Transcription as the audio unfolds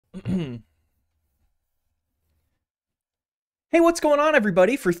Hey, what's going on,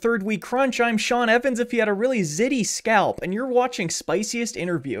 everybody? For Third Week Crunch, I'm Sean Evans if you had a really zitty scalp, and you're watching Spiciest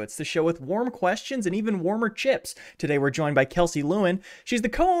Interview. It's the show with warm questions and even warmer chips. Today we're joined by Kelsey Lewin. She's the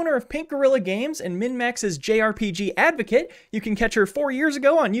co-owner of Pink Gorilla Games and MinnMax's JRPG advocate. You can catch her 4 years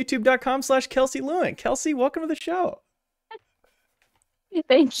ago on youtube.com/Kelsey Lewin. Kelsey, welcome to the show.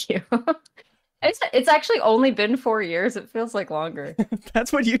 Thank you. It's actually only been 4 years. It feels like longer.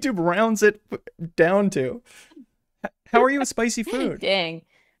 That's what YouTube rounds it down to. How are you with spicy food? Dang.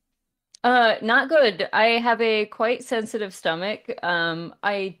 Not good. I have a quite sensitive stomach.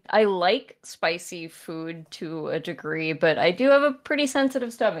 I like spicy food to a degree, but I do have a pretty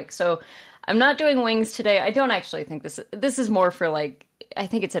sensitive stomach. So I'm not doing wings today. I don't actually think this is more for like, I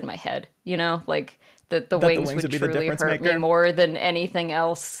think it's in my head, you know, like the wings would truly hurt me more than anything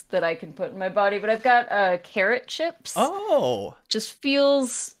else that I can put in my body. But I've got carrot chips. Oh, just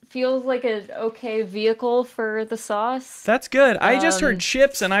feels like an okay vehicle for the sauce. That's good. I just heard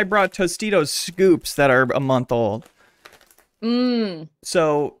chips, and I brought Tostitos scoops that are a month old.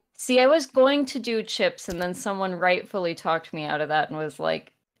 So see, I was going to do chips, and then someone rightfully talked me out of that and was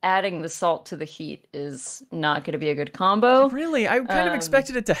like, adding the salt to the heat is not going to be a good combo. Really? I kind of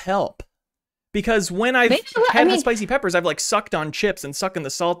expected it to help. Because when I've had the spicy peppers, I've like sucked on chips and sucking the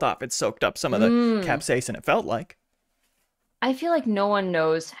salt off. It soaked up some of the capsaicin, it felt like. I feel like no one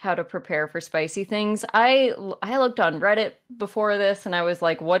knows how to prepare for spicy things. I looked on Reddit before this and I was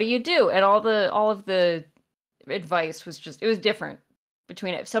like, what do you do? And all of the advice was just, it was different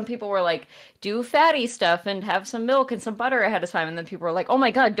between it. Some people were like, do fatty stuff and have some milk and some butter ahead of time. And then people were like, oh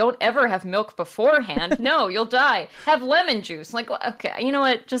my God, don't ever have milk beforehand. No, you'll die. Have lemon juice. Like, okay, you know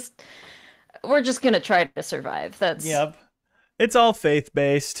what? We're just going to try to survive. Yep. It's all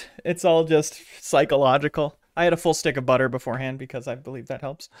faith-based. It's all just psychological. I had a full stick of butter beforehand because I believe that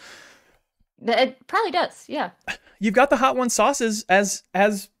helps. It probably does, yeah. You've got the hot one sauces as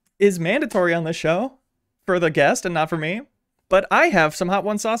is mandatory on the show for the guest and not for me. But I have some hot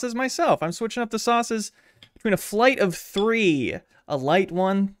one sauces myself. I'm switching up the sauces between a flight of 3. A light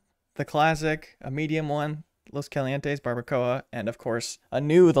one, the classic, a medium one, Los Calientes Barbacoa, and of course, a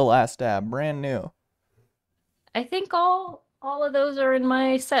new The Last Dab, brand new. I think all of those are in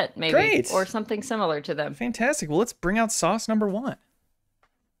my set, maybe. Great. Or something similar to them. Fantastic. Well, let's bring out sauce number 1.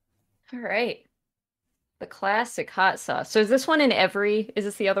 All right. The classic hot sauce. So is this one in every, is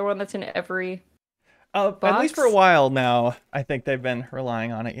this the other one that's in every box? At least for a while now, I think they've been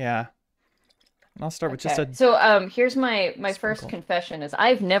relying on it, yeah. And I'll start with just a... So here's my first confession is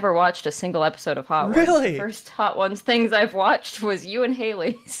I've never watched a single episode of Hot Ones. Really? The first Hot Ones things I've watched was you and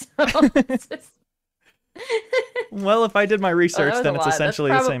Haley. So well, if I did my research, then it's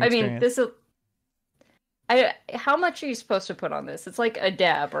essentially the same experience. I mean, how much are you supposed to put on this? It's like a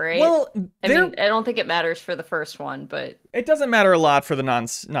dab, right? Well, I mean, I don't think it matters for the first one, but... It doesn't matter a lot for the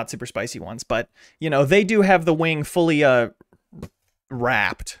not super spicy ones, but, you know, they do have the wing fully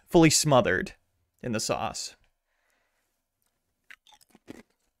wrapped, fully smothered in the sauce.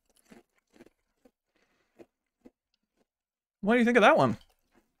 What do you think of that one?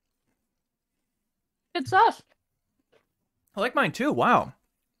 Good sauce. I like mine too. Wow.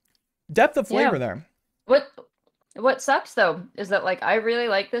 Depth of flavor there. What sucks though is that like I really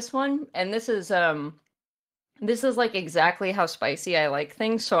like this one, and this is like exactly how spicy I like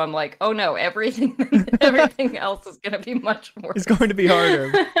things, so I'm like, oh no, everything else is gonna be much worse. It's going to be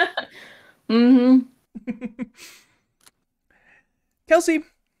harder. Kelsey,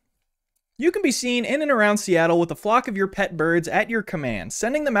 you can be seen in and around Seattle with a flock of your pet birds at your command,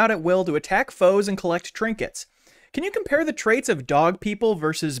 sending them out at will to attack foes and collect trinkets. Can you compare the traits of dog people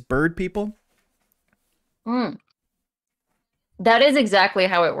versus bird people? That is exactly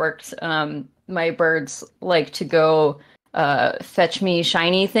how it works. My birds like to go fetch me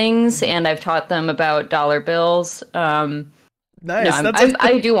shiny things, and I've taught them about dollar bills. Nice. No,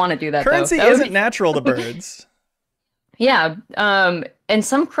 I do want to do that. Currency isn't natural to birds. Yeah, and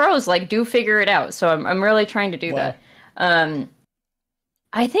some crows like do figure it out. So I'm really trying to do that.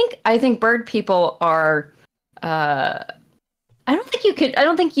 I think bird people are. I don't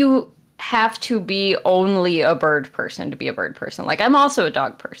think you have to be only a bird person to be a bird person. Like I'm also a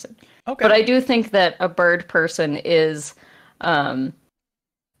dog person. Okay. But I do think that a bird person is,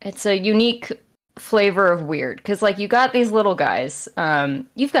 it's a unique flavor of weird, because like you got these little guys.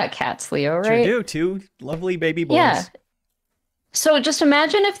 You've got cats, Leo, right? Sure do. 2 lovely baby boys. Yeah. So just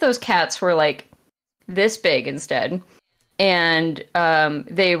imagine if those cats were like this big instead, and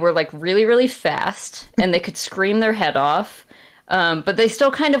they were like really, really fast, and they could scream their head off. But they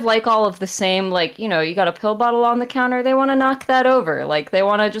still kind of like all of the same, like, you know, you got a pill bottle on the counter, they want to knock that over. Like, they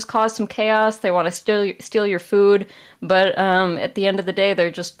want to just cause some chaos, they want to steal your food. But at the end of the day,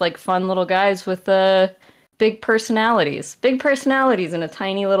 they're just like fun little guys with big personalities. Big personalities in a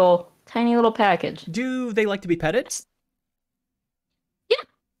tiny little package. Do they like to be petted? Yeah.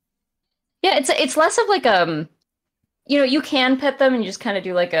 Yeah, it's less of like you know, you can pet them and you just kind of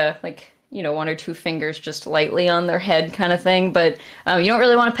do like you know, 1 or 2 fingers just lightly on their head kind of thing. But you don't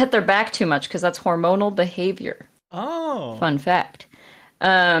really want to pet their back too much because that's hormonal behavior. Oh. Fun fact.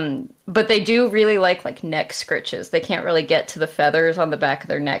 But they do really like neck scritches. They can't really get to the feathers on the back of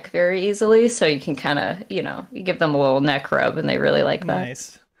their neck very easily. So you can kind of, you know, you give them a little neck rub and they really like that.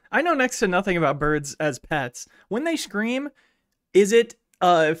 Nice. I know next to nothing about birds as pets. When they scream, is it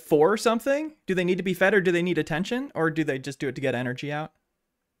for something? Do they need to be fed or do they need attention? Or do they just do it to get energy out?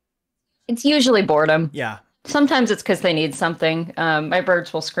 It's usually boredom. Yeah. Sometimes it's because they need something. My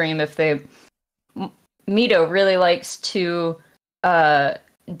birds will scream if they... Mito really likes to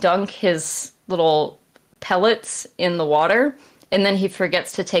dunk his little pellets in the water, and then he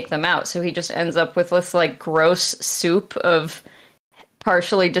forgets to take them out. So he just ends up with this like gross soup of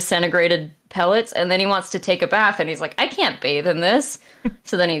partially disintegrated pellets, and then he wants to take a bath, and he's like, I can't bathe in this.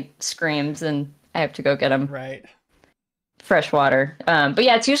 So then he screams, and I have to go get him. Right. Fresh water. But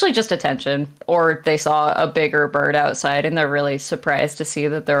yeah, it's usually just attention, or they saw a bigger bird outside and they're really surprised to see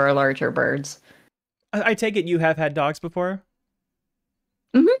that there are larger birds. I take it you have had dogs before?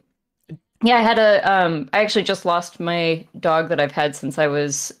 Mm-hmm. Yeah, I had I actually just lost my dog that I've had since I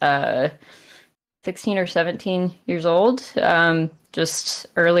was 16 or 17 years old, just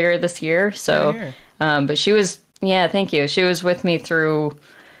earlier this year. So, but she was, yeah, thank you. She was with me through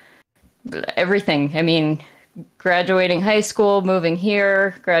everything. I mean, graduating high school, moving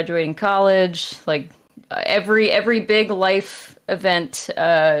here, graduating college, like every big life event,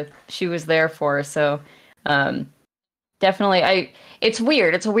 she was there for. So, definitely, it's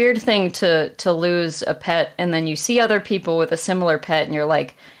weird. It's a weird thing to lose a pet, and then you see other people with a similar pet, and you're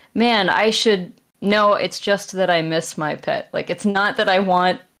like, man, no, it's just that I miss my pet. Like, it's not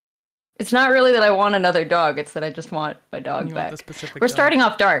really that I want another dog. It's that I just want my dog back. We're starting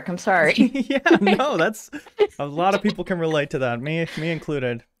off dark. I'm sorry. Yeah, no, that's a lot of people can relate to that. Me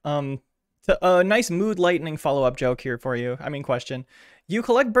included. A nice mood lightening follow-up joke here for you. I mean, question. You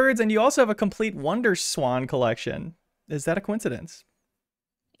collect birds and you also have a complete Wonder Swan collection. Is that a coincidence?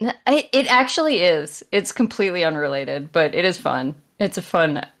 It actually is. It's completely unrelated, but it is fun. It's a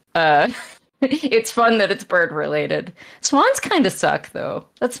fun, it's fun that it's bird related. Swans kind of suck though.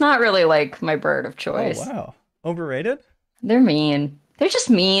 That's not really like my bird of choice. Oh, wow. Overrated? They're mean. They're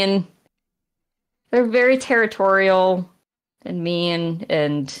just mean. They're very territorial and mean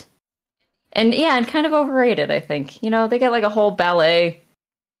and yeah, and kind of overrated, I think. You know, they get like a whole ballet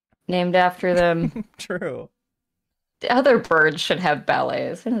named after them. True. The other birds should have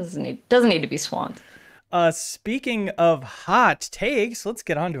ballets. It doesn't need to be swans. Speaking of hot takes, let's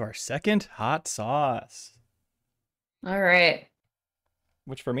get on to our second hot sauce. All right.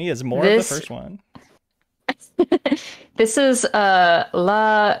 Which for me is more of the first one. This is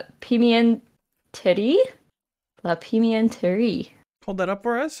La Pimienterie. La Pimienterie. Hold that up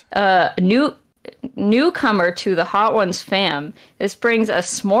for us. Newcomer to the Hot Ones fam. This brings a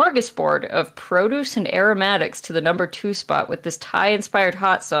smorgasbord of produce and aromatics to the number 2 spot with this Thai-inspired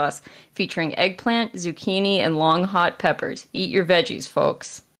hot sauce featuring eggplant, zucchini, and long hot peppers. Eat your veggies,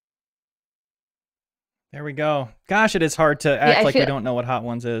 folks. There we go. Gosh, it is hard to act like we don't know what Hot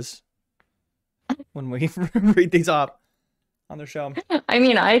Ones is when we read these off on the show. I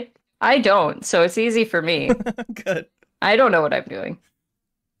mean, I don't, so it's easy for me. Good. I don't know what I'm doing.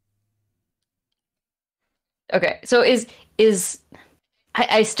 Okay, so I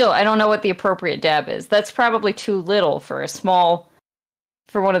don't know what the appropriate dab is. That's probably too little for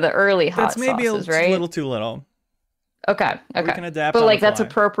one of the early hot sauces, right? That's maybe a little too little. Okay. We can adapt. But like that's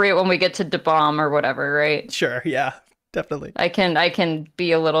appropriate when we get to Da Bomb or whatever, right? Sure, yeah, definitely. I can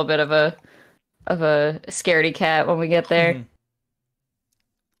be a little bit of a scaredy cat when we get there. Mm-hmm.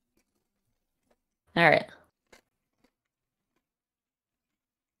 All right.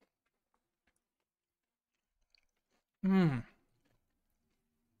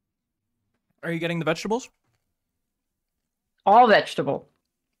 Are you getting the vegetables? All vegetable.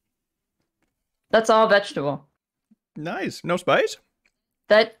 That's all vegetable. Nice. No spice?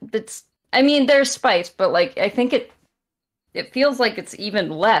 That's I mean, there's spice, but like I think it feels like it's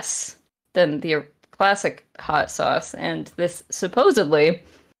even less than the classic hot sauce, and this supposedly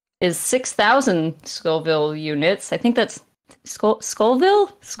is 6,000 Scoville units. I think that's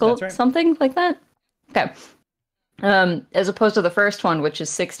Scoville? That's right. Something like that. Okay. as opposed to the first one, which is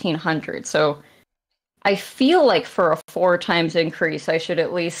 1600. So I feel like for a 4 times increase, I should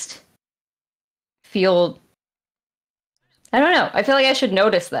at least feel. I don't know. I feel like I should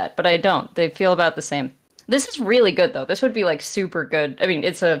notice that, but I don't. They feel about the same. This is really good though. This would be like super good. I mean,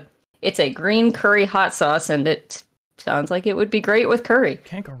 it's a green curry hot sauce, and it sounds like it would be great with curry.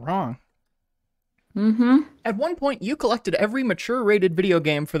 Can't go wrong. Mm-hmm. At one point, you collected every mature-rated video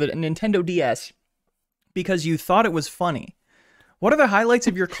game for the Nintendo DS because you thought it was funny. What are the highlights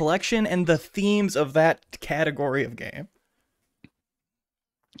of your collection and the themes of that category of game?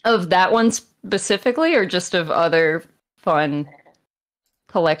 Of that one specifically, or just of other fun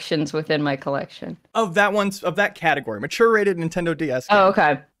collections within my collection? Of that category, mature-rated Nintendo DS game. Oh,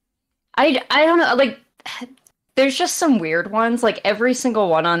 okay. I don't know, like, there's just some weird ones. Like, every single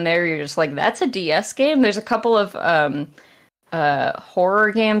one on there, you're just like, that's a DS game? There's a couple of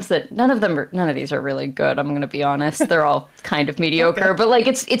horror games that none of these are really good, I'm gonna be honest. They're all kind of mediocre, okay. But like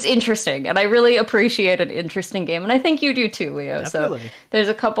it's interesting, and I really appreciate an interesting game, and I think you do too, Leo. Definitely. So there's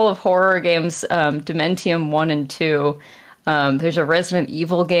a couple of horror games, Dementium 1 and 2. There's a Resident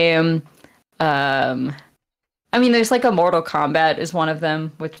Evil game. I mean, there's like a Mortal Kombat is one of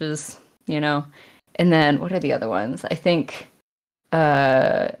them, which is, and then what are the other ones? I think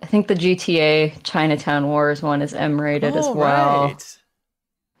the GTA Chinatown Wars one is M-rated as well. Right.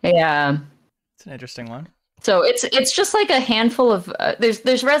 Yeah. It's an interesting one. So it's just like a handful of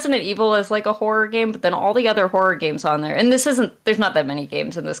there's Resident Evil as like a horror game, but then all the other horror games on there. And there's not that many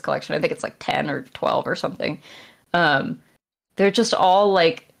games in this collection. I think it's like 10 or 12 or something. They're just all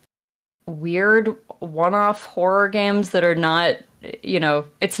like weird one-off horror games that are not,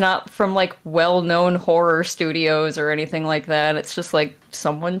 it's not from like well-known horror studios or anything like that. It's just like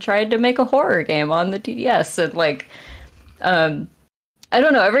someone tried to make a horror game on the DS, and like, I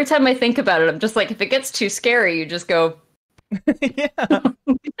don't know. Every time I think about it, I'm just like, if it gets too scary, you just go, yeah.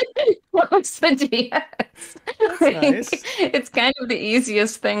 What's the DS? That's nice. It's kind of the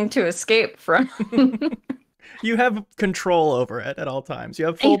easiest thing to escape from. You have control over it at all times. You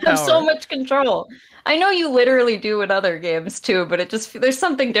have full power. You have so much control. I know you literally do in other games too, but there's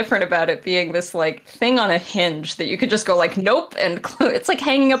something different about it being this like thing on a hinge that you could just go like, nope, and it's like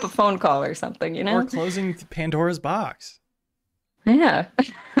hanging up a phone call or something, Or closing Pandora's box. Yeah.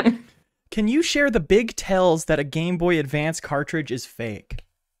 Can you share the big tells that a Game Boy Advance cartridge is fake?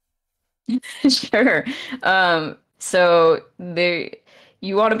 Sure. So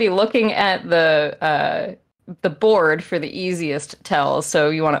you want to be looking at the board for the easiest tells. So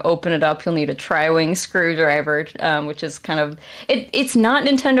you want to open it up. You'll need a tri-wing screwdriver, which is kind of it's not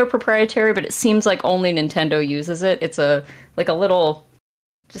Nintendo proprietary, but it seems like only Nintendo uses it. It's a little,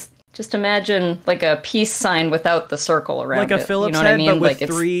 just imagine like a peace sign without the circle around it. Like a Phillips head, but with like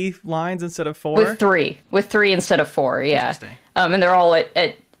 3 lines instead of 4? With three instead of 4, yeah. And they're all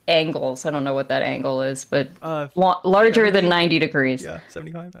at angles. I don't know what that angle is, but larger 70? Than 90 degrees. Yeah,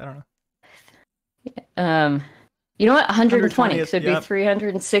 75? I don't know. You know what? 120. So it'd be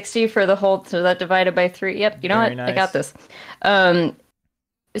 360 for the whole, so that divided by 3. Yep, you know Very what? Nice. I got this.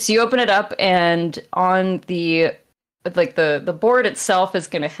 So you open it up, and on the board itself is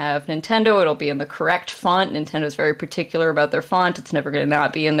going to have Nintendo. It'll be in the correct font. Nintendo's very particular about their font. It's never going to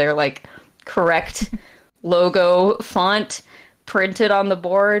not be in their like correct logo font printed on the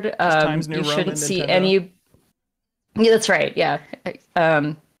board. You shouldn't see any. Yeah, that's right. Yeah.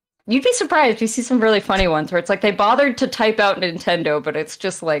 You'd be surprised. You see some really funny ones where it's like they bothered to type out Nintendo, but it's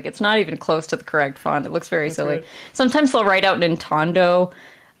just like it's not even close to the correct font. It looks very silly. Right. Sometimes they'll write out Nintendo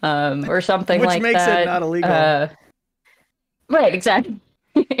or something like that. Which makes it not illegal. Right, exactly.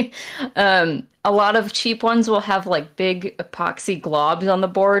 A lot of cheap ones will have like big epoxy globs on the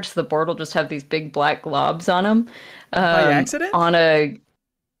board, so the board will just have these big black globs on them. By accident?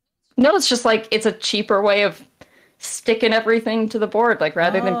 No, it's just like it's a cheaper way of sticking everything to the board. Like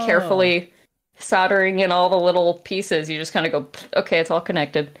rather than carefully soldering in all the little pieces, you just kind of go, okay, it's all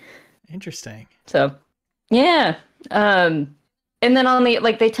connected. Interesting. So, yeah. And then on the,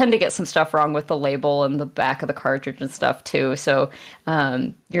 like, they tend to get some stuff wrong with the label and the back of the cartridge and stuff too. So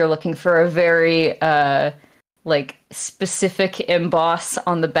you're looking for a very specific emboss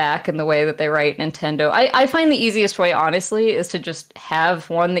on the back and the way that they write Nintendo. I find the easiest way, honestly, is to just have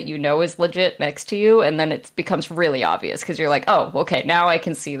one that you know is legit next to you, and then it becomes really obvious because you're like, oh, okay, now I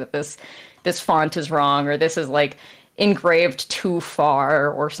can see that this font is wrong, or this is like engraved too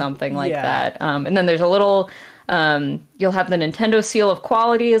far or something like that. And then there's a little you'll have the Nintendo seal of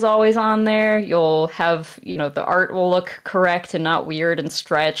quality is always on there. You'll have, the art will look correct and not weird and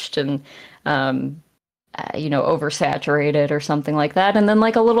stretched and oversaturated or something like that, and then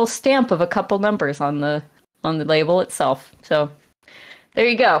like a little stamp of a couple numbers on the on the label itself. So there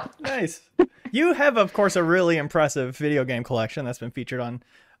you go. Nice. You have, of course, a really impressive video game collection that's been featured on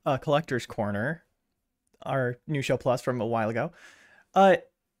Collector's Corner, our new show plus from a while ago.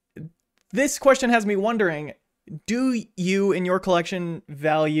 This question has me wondering, do you in your collection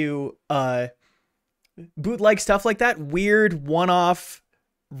value bootleg stuff like that, weird one-off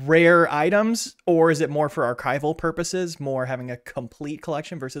rare items, or is it more for archival purposes, more having a complete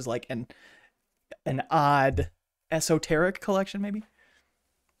collection versus like an odd esoteric collection maybe?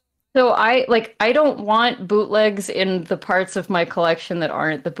 So I don't want bootlegs in the parts of my collection that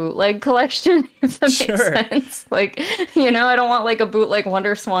aren't the bootleg collection, if that makes sense. Like, I don't want like a bootleg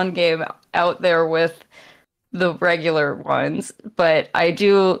Wonder Swan game out there with the regular ones, but I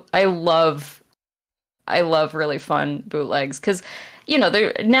love really fun bootlegs because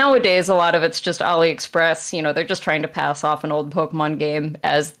nowadays a lot of it's just AliExpress. They're just trying to pass off an old Pokemon game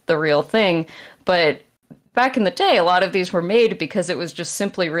as the real thing, but back in the day, a lot of these were made because it was just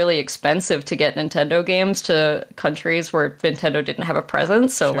simply really expensive to get Nintendo games to countries where Nintendo didn't have a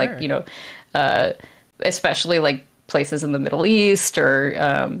presence. So especially like places in the Middle East or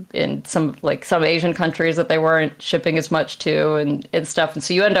in some Asian countries that they weren't shipping as much to and stuff. And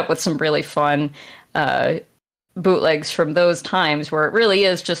so you end up with some really fun bootlegs from those times where it really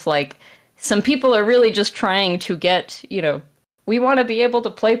is just like some people are really just trying to get, we want to be able to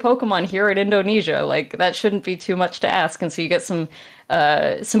play Pokemon here in Indonesia. Like that shouldn't be too much to ask. And so you get some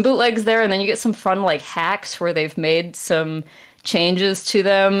bootlegs there, and then you get some fun like hacks where they've made some changes to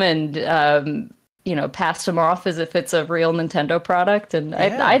them and passed them off as if it's a real Nintendo product. And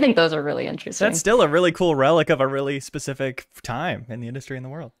yeah. I think those are really interesting. That's still a really cool relic of a really specific time in the industry in the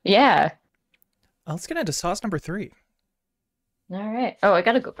world. Yeah. Let's get into sauce number 3. All right. Oh, I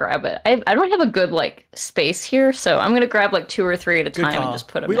gotta go grab it. I don't have a good space here, so I'm gonna grab 2 or 3 at a time and just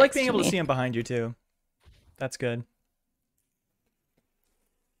put them. We like being able to see them behind you too. That's good.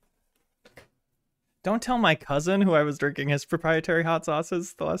 Don't tell my cousin who I was drinking his proprietary hot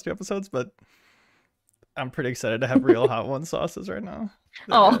sauces the last 2 episodes, but I'm pretty excited to have real hot one sauces right now.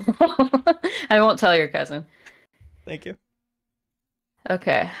 Oh, I won't tell your cousin. Thank you.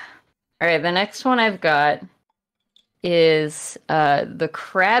 Okay. All right. The next one I've got is the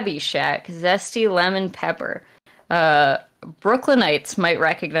Krabby Shack Zesty Lemon Pepper. Brooklynites might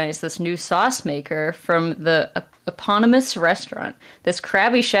recognize this new sauce maker from the eponymous restaurant. This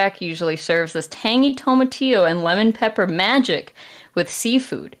Krabby Shack usually serves this tangy tomatillo and lemon pepper magic with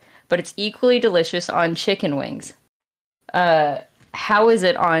seafood, but it's equally delicious on chicken wings. How is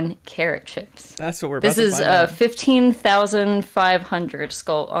it on carrot chips? That's what we're about to find out. 15,500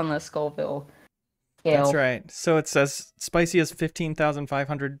 on the Scoville. That's right. So it says spiciest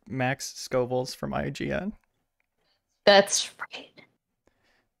 15,500 max Scovilles from IGN. That's right.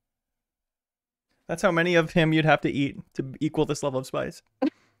 That's how many of him you'd have to eat to equal this level of spice.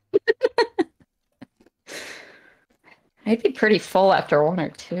 I'd be pretty full after 1 or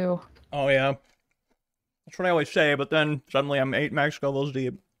 2. Oh, yeah. That's what I always say, but then suddenly I'm 8 max Scovilles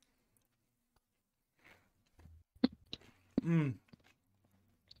deep. I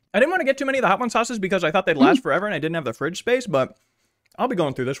didn't want to get too many of the hot one sauces because I thought they'd last forever and I didn't have the fridge space, but I'll be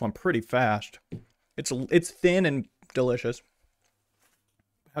going through this one pretty fast. It's thin and delicious.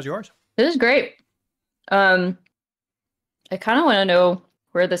 How's yours? This is great. I kind of want to know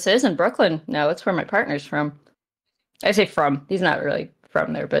where this is in Brooklyn. No, that's where my partner's from. I say from. He's not really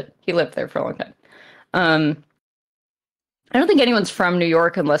from there, but he lived there for a long time. I don't think anyone's from New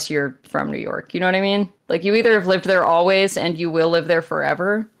York unless you're from New York. You know what I mean? Like you either have lived there always and you will live there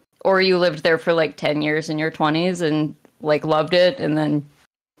forever, or you lived there for 10 years in your 20s and loved it and then...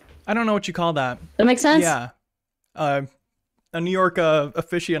 I don't know what you call that. That makes sense? Yeah. A New York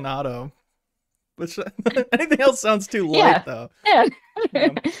aficionado. Which anything else sounds too light, though. Yeah.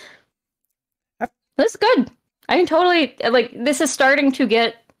 That's good. I can totally... this is starting to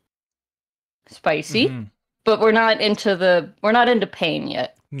get spicy, but we're not into pain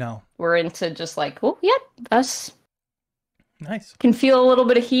yet. No. We're into just oh, yeah, that's... Nice. Can feel a little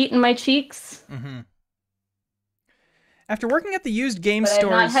bit of heat in my cheeks. After working at the used game but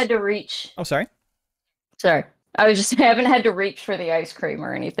stores... I've not had to reach... Oh, sorry? Sorry. I haven't had to reach for the ice cream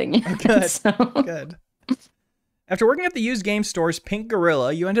or anything yet. Good. So. Good. After working at the used game store's Pink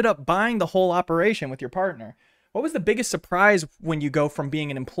Gorilla, you ended up buying the whole operation with your partner. What was the biggest surprise when you go from being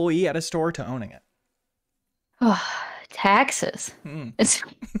an employee at a store to owning it? Oh, taxes. That's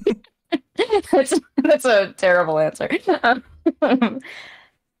a terrible answer.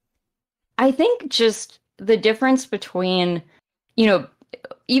 I think just the difference between,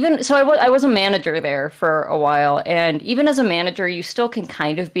 even so, I was a manager there for a while, and even as a manager, you still can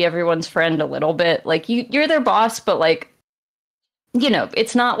kind of be everyone's friend a little bit. Like you're their boss, but like, you know,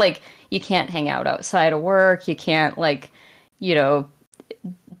 it's not like you can't hang out outside of work. You can't like, you know,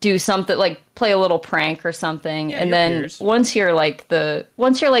 do something like play a little prank or something. Yeah, And your then peers. once you're like the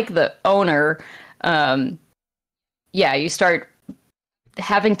owner, yeah, you start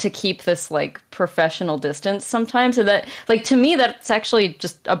having to keep this like professional distance sometimes, and that like to me that's actually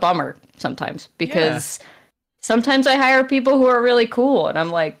just a bummer sometimes because sometimes I hire people who are really cool and I'm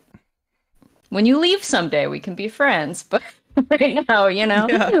like, when you leave someday we can be friends, but right now, you know,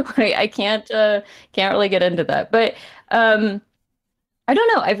 Yeah. I can't really get into that. But I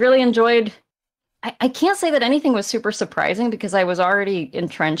don't know, I've really enjoyed. I can't say that anything was super surprising because I was already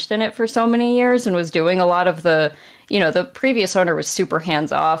entrenched in it for so many years and was doing a lot of the, you know, the previous owner was super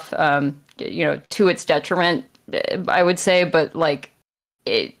hands off, you know, to its detriment, I would say. But like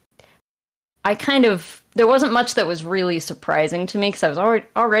it, I kind of, there wasn't much that was really surprising to me because I was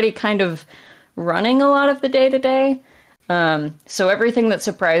already kind of running a lot of the day to day. So everything that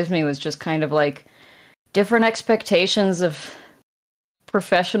surprised me was just kind of like different expectations of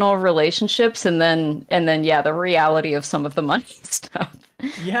professional relationships and then yeah, the reality of some of the money stuff.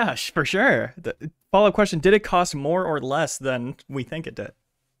 Yeah, for sure. The follow-up question, did it cost more or less than we think it did?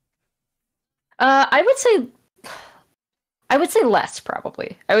 I would say less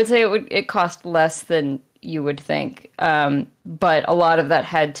probably. I would say it cost less than you would think. But a lot of that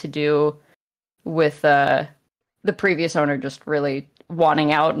had to do with the previous owner just really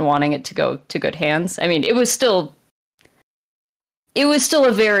wanting out and wanting it to go to good hands. I mean, it was still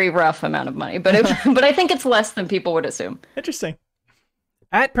a very rough amount of money, but but I think it's less than people would assume. Interesting.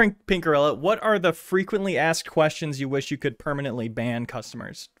 At Pinkerella, what are the frequently asked questions you wish you could permanently ban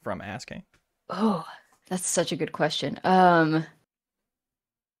customers from asking? Oh, that's such a good question.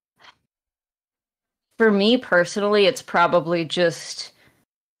 For me personally, it's probably just,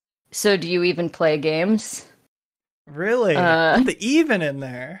 so do you even play games? Really? Put the even in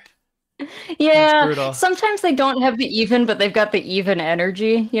there. That's Yeah, brutal. sometimes they don't have the even, but they've got the even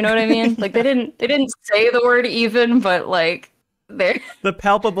energy. You know what I mean? Like Yeah. they didn't say the word even, but like they're The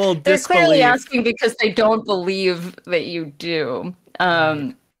palpable they're clearly disbelief. asking because they don't believe that you do.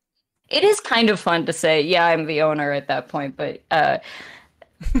 Right. It is kind of fun to say, yeah, I'm the owner at that point, but that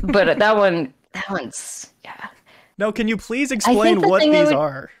one's yeah. No, can you please I think explain the what thing I these would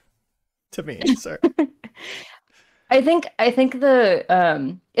are to me, sir? I think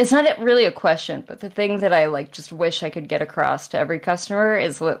the it's not really a question, but the thing that I like just wish I could get across to every customer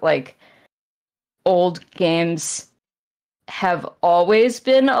is that like old games have always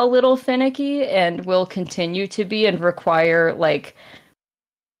been a little finicky and will continue to be and require like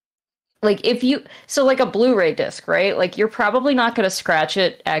if you so like a Blu-ray disc, right? Like you're probably not going to scratch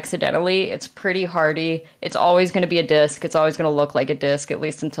it accidentally. It's pretty hardy. It's always going to be a disc. It's always going to look like a disc at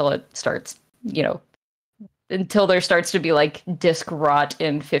least until it starts, you know, until there starts to be like disc rot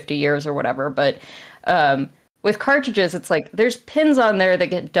in 50 years or whatever. But with cartridges, it's like there's pins on there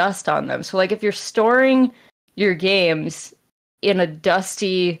that get dust on them. So like if you're storing your games in a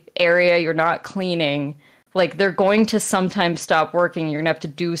dusty area you're not cleaning, like they're going to sometimes stop working. You're gonna have to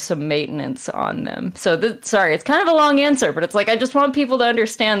do some maintenance on them. So sorry, it's kind of a long answer, but it's like I just want people to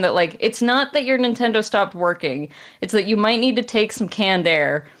understand that like it's not that your Nintendo stopped working. It's that you might need to take some canned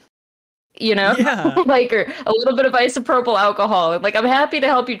air, you know, Yeah. like or a little bit of isopropyl alcohol. Like I'm happy to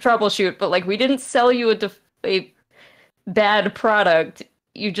help you troubleshoot, but like we didn't sell you a bad product.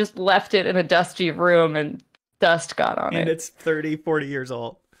 You just left it in a dusty room and dust got on And it. it's 30, 40 years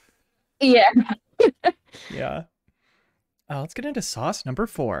old. Yeah. Yeah. Let's get into sauce number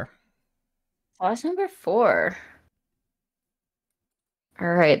 4. Sauce number 4.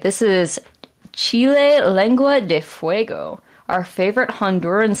 All right, this is Chile Lengua de Fuego. Our favorite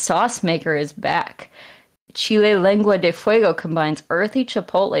Honduran sauce maker is back. Chile Lengua de Fuego combines earthy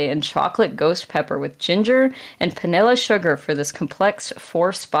chipotle and chocolate ghost pepper with ginger and panela sugar for this complex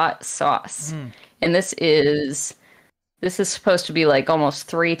 4-spot sauce. And this is supposed to be like almost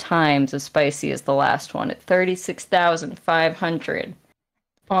 3 times as spicy as the last one at 36,500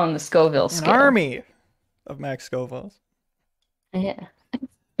 on the Scoville An scale. army of Max Scovilles. Yeah.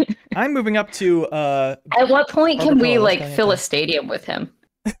 I'm moving up to At what point can we Barbacoa, like Caliente. fill a stadium with him?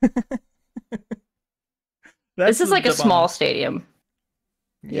 That's This is like a the small bomb. stadium.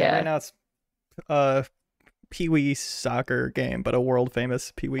 Yeah, right Yeah. now it's a Pee-wee soccer game, but a world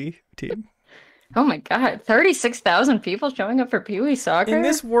famous Pee-wee team. Oh my God, 36,000 people showing up for Pee Wee soccer? In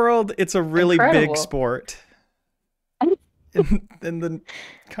this world, it's a really Incredible. big sport. In the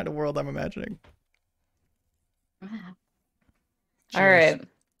kind of world I'm imagining. All right.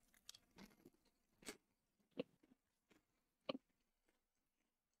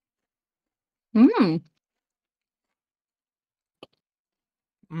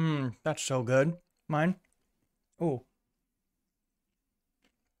 That's so good. Mine. Oh.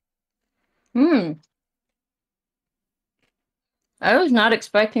 I was not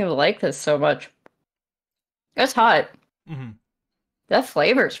expecting to like this so much. It's hot. That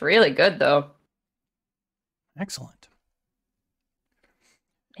flavor's really good, though. Excellent.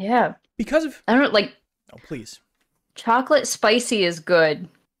 Yeah. Because of... I don't like... Oh, please. Chocolate spicy is good.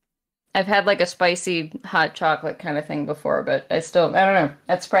 I've had like a spicy hot chocolate kind of thing before, but I don't know.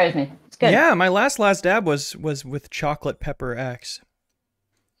 That surprised me. It's good. Yeah, my last dab was with chocolate pepper X.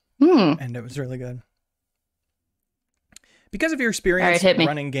 And it was really good. Because of your experience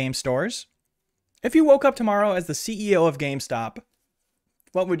running game stores, if you woke up tomorrow as the CEO of GameStop,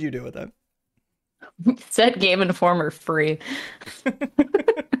 what would you do with it? Set Game Informer free.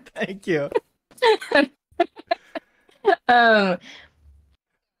 Thank you.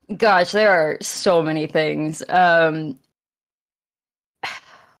 Gosh, there are so many things. I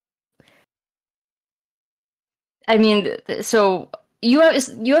mean, so you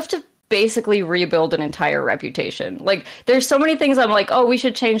have to basically rebuild an entire reputation. Like, there's so many things I'm like, oh, we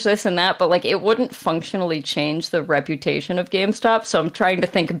should change this and that, but like, it wouldn't functionally change the reputation of GameStop. So I'm trying to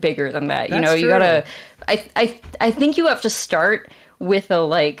think bigger than that. That's you know, you true. gotta. I think you have to start with a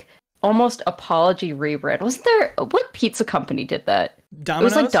like almost apology rebrand. Wasn't there what pizza company did that?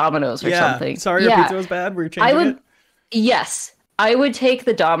 Domino's? It was like Domino's or something. Sorry, your pizza was bad. Were you changing it? Yes, I would take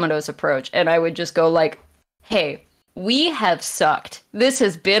the Domino's approach, and I would just go like, "Hey, we have sucked. This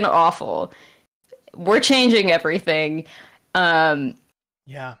has been awful. We're changing everything."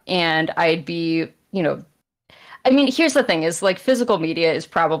 Yeah. And I'd be, you know, I mean, here's the thing: is like physical media is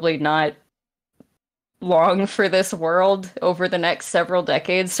probably not long for this world over the next several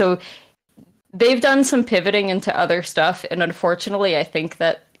decades, so they've done some pivoting into other stuff, and unfortunately I think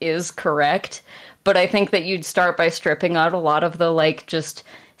that is correct, but I think that you'd start by stripping out a lot of the like just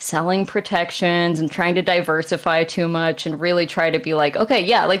selling protections and trying to diversify too much and really try to be like, okay,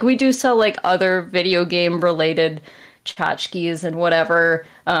 yeah, like we do sell like other video game related tchotchkes and whatever,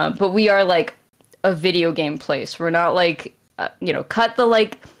 but we are like a video game place. We're not like cut the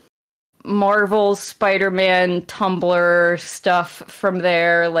like Marvel, Spider-Man, Tumblr stuff from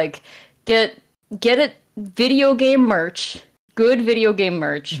there. Like, get it video game merch, good video game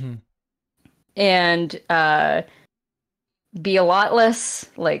merch, and be a lot less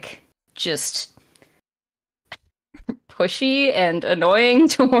like just pushy and annoying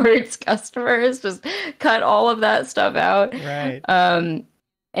towards customers. Just cut all of that stuff out. Right.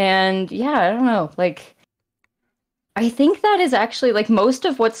 And yeah, I don't know, like. I think that is actually, like, most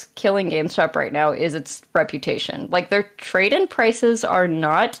of what's killing GameStop right now is its reputation. Like, their trade-in prices are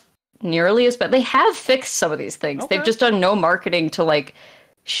not nearly as bad. They have fixed some of these things. Okay. They've just done no marketing to, like,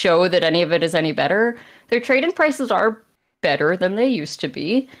 show that any of it is any better. Their trade-in prices are better than they used to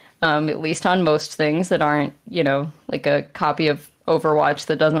be, at least on most things that aren't, you know, like a copy of Overwatch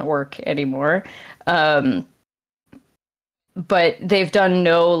that doesn't work anymore. But they've done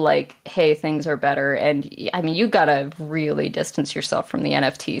no, like, hey, things are better. And, I mean, you gotta really distance yourself from the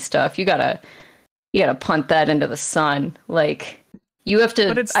NFT stuff. You gotta punt that into the sun. Like, you have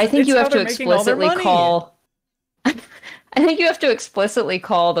to, I think you have to explicitly call, I think you have to explicitly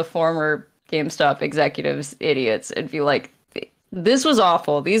call the former GameStop executives idiots and be like, this was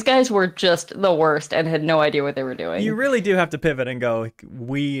awful. These guys were just the worst and had no idea what they were doing. You really do have to pivot and go,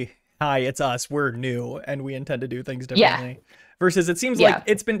 hi, it's us. We're new, and we intend to do things differently. Yeah. Versus, it seems like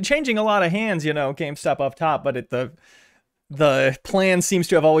it's been changing a lot of hands, you know, GameStop up top, but the plan seems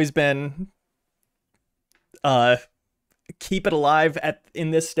to have always been keep it alive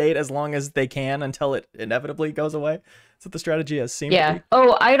in this state as long as they can until it inevitably goes away. That's what the strategy has seemed to be.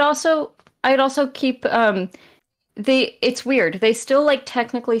 Oh, I'd also keep it's weird. They still like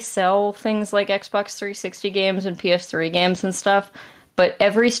technically sell things like Xbox 360 games and PS3 games and stuff. But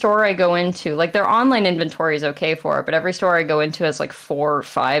every store I go into, like their online inventory is okay for it, but every store I go into has like 4 or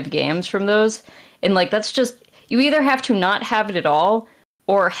 5 games from those. And like, that's just, you either have to not have it at all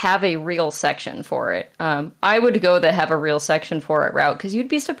or have a real section for it. I would go the have a real section for it route, because you'd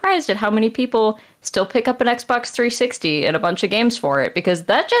be surprised at how many people still pick up an Xbox 360 and a bunch of games for it, because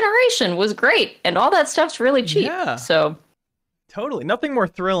that generation was great and all that stuff's really cheap. Yeah. So totally. Nothing more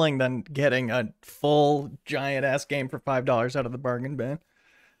thrilling than getting a full giant-ass game for $5 out of the bargain bin.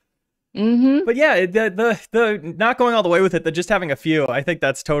 But yeah, the not going all the way with it, the just having a few, I think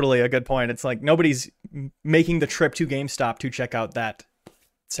that's totally a good point. It's like nobody's making the trip to GameStop to check out that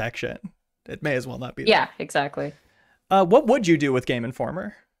section. It may as well not be. Yeah, exactly. What would you do with Game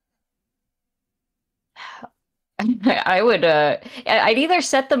Informer? I would I'd either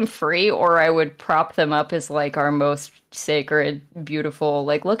set them free or I would prop them up as like our most sacred, beautiful,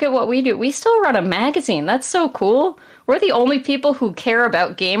 like look at what we do. We still run a magazine. That's so cool. We're the only people who care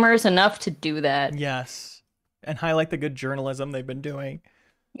about gamers enough to do that. Yes. And highlight the good journalism they've been doing.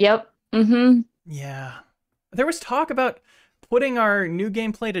 Yep. Mm-hmm. Yeah. There was talk about putting our new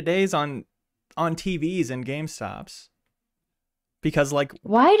gameplay todays on TVs and GameStops. Because, like,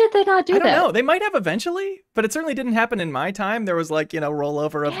 why did they not do that? I don't know. They might have eventually, but it certainly didn't happen in my time. There was, like,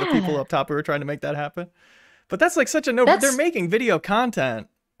 rollover of the people up top who were trying to make that happen. But that's, like, such a no. They're making video content,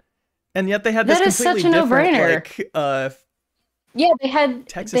 and yet they had this completely different, like, yeah, they had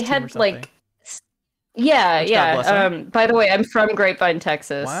Texas like, yeah. By the way, I'm from Grapevine,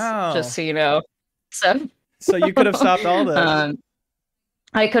 Texas. Wow. Just so you know. So you could have stopped all this.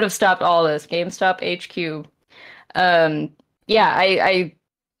 I could have stopped all this. GameStop HQ. Yeah, I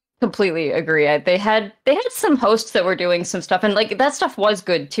completely agree. They had some hosts that were doing some stuff, and like that stuff was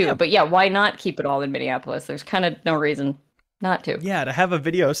good too. Yeah. But yeah, why not keep it all in Minneapolis? There's kind of no reason not to. Yeah, to have a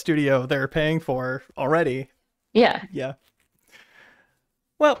video studio they're paying for already. Yeah. Yeah.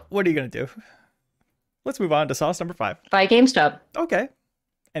 Well, what are you gonna do? Let's move on to sauce number 5. Buy GameStop. Okay,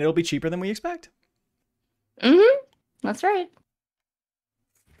 and it'll be cheaper than we expect. Mm-hmm. That's right.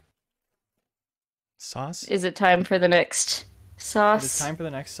 Sauce. Is it time for the next sauce? It is time for the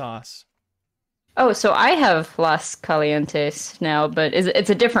next sauce. Oh, so I have Las Calientes now, but it's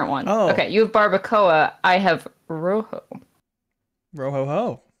a different one. Oh. Okay, you have Barbacoa. I have Rojo.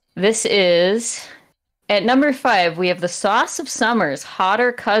 Rojo-ho. This is... At number 5, we have the Sauce of Summer's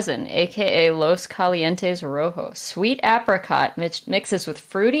hotter cousin, aka Los Calientes Rojo. Sweet apricot mixes with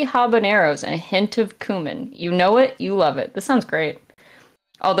fruity habaneros and a hint of cumin. You know it, you love it. This sounds great.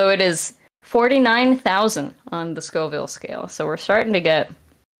 Although it is 49,000 on the Scoville scale, so we're starting to get...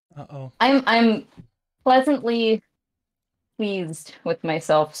 Uh-oh. I'm pleasantly pleased with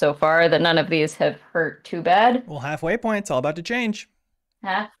myself so far that none of these have hurt too bad. Well, halfway point. It's all about to change.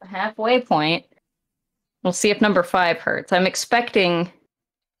 Halfway point. We'll see if number 5 hurts. I'm expecting,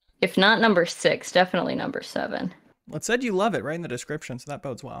 if not number 6, definitely number 7. Well, it said you love it right in the description, so that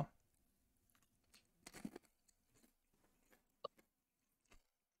bodes well.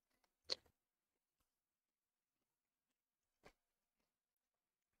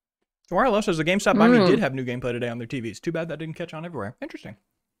 Warlow says the GameStop by me did have new gameplay today on their TVs. Too bad that didn't catch on everywhere. Interesting.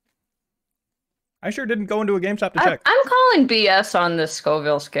 I sure didn't go into a GameStop to check. I'm calling BS on this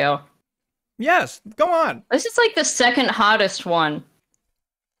Scoville scale. Yes, go on. This is like the second hottest one.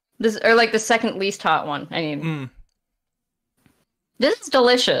 Or like the second least hot one. I mean, this is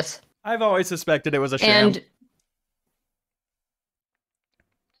delicious. I've always suspected it was a sham.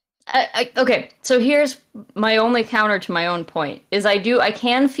 And okay, so here's my only counter to my own point is I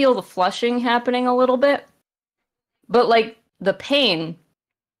can feel the flushing happening a little bit, but like the pain,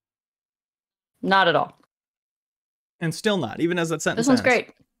 not at all. And still not, even as that sentence This one's ends.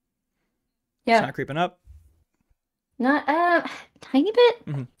 great. Yeah. It's not creeping up. Not tiny bit.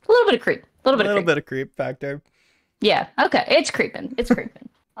 A little bit of creep. A little bit of creep factor. Yeah. Okay. It's creeping. It's creeping.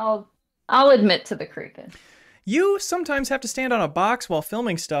 I'll admit to the creeping. You sometimes have to stand on a box while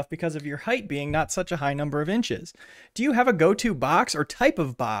filming stuff because of your height being not such a high number of inches. Do you have a go-to box or type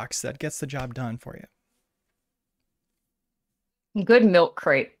of box that gets the job done for you? Good milk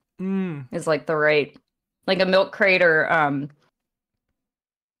crate is like the right, like a milk crate or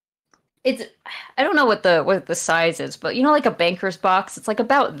it's, I don't know what the size is, but you know, like a banker's box, it's like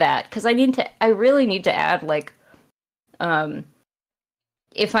about that. Cause I really need to add like,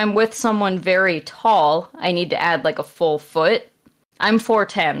 if I'm with someone very tall, I need to add like a full foot. I'm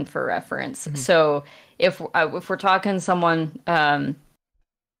 4'10" for reference. So if we're talking someone, my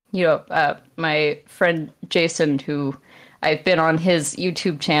friend Jason, who I've been on his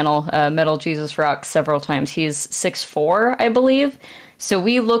YouTube channel, Metal Jesus Rocks, several times. He's 6'4", I believe. So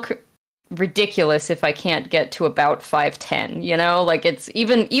we look ridiculous if I can't get to about 5'10", you know? Like it's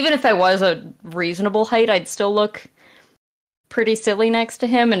even if I was a reasonable height, I'd still look pretty silly next to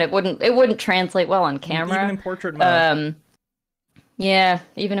him, and it wouldn't translate well on camera. Even in portrait mode. Yeah,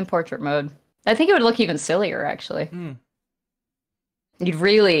 even in portrait mode. I think it would look even sillier, actually. You'd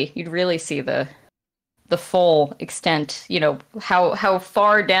really see the full extent, you know, how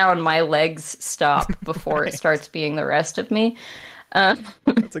far down my legs stop before it starts being the rest of me.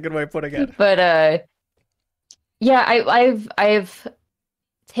 That's a good way of putting it. But yeah, I've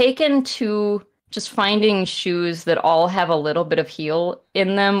taken to just finding shoes that all have a little bit of heel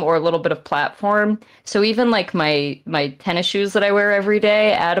in them or a little bit of platform. So even like my tennis shoes that I wear every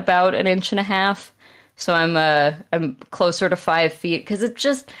day add about 1.5 inches. So I'm closer to 5 feet because it's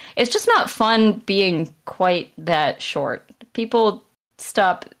just not fun being quite that short. People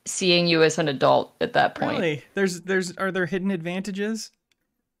stop seeing you as an adult at that point. Really? Are there hidden advantages?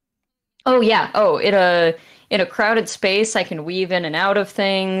 Oh yeah. Oh, in a crowded space, I can weave in and out of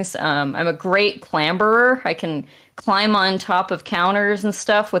things. I'm a great clamberer. I can climb on top of counters and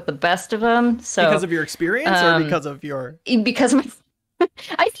stuff with the best of them. So Because of your experience or because of your because of my,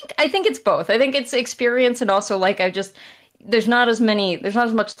 I think it's both. I think it's experience and also like there's not as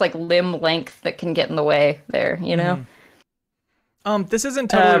much like limb length that can get in the way there, you know? This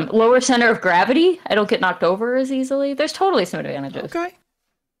isn't totally Lower center of gravity. I don't get knocked over as easily. There's totally some advantages. Okay.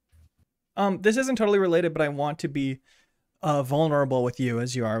 This isn't totally related, but I want to be vulnerable with you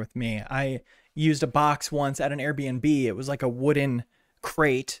as you are with me. I used a box once at an Airbnb. It was like a wooden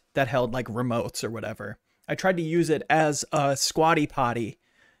crate that held like remotes or whatever. I tried to use it as a squatty potty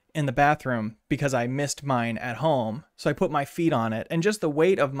in the bathroom because I missed mine at home. So I put my feet on it, and just the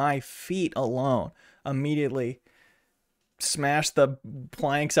weight of my feet alone immediately smashed the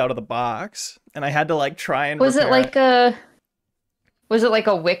planks out of the box, and I had to like try and Was it repair like a Was it like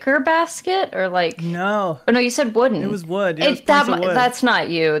a wicker basket or like? No. Oh no, you said wooden. It was wood. Yeah, it was planks of wood. That's not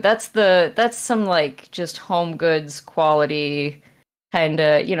you. That's some like just home goods quality kind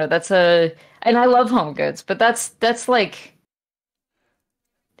of, and I love home goods, but that's like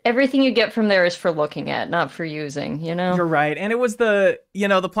everything you get from there is for looking at, not for using, you know? You're right. And it was the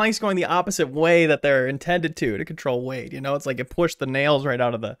planks going the opposite way that they're intended to control weight. It's like it pushed the nails right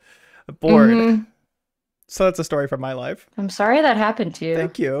out of the board. Mm-hmm. So that's a story from my life. I'm sorry that happened to you.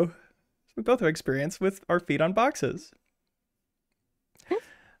 Thank you. We both have experience with our feet on boxes.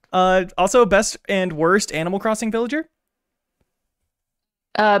 Also, best and worst Animal Crossing villager?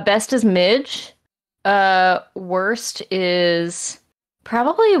 Best is Midge. Worst is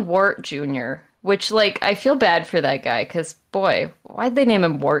probably Wart Jr., which, like, I feel bad for that guy, because, boy, why'd they name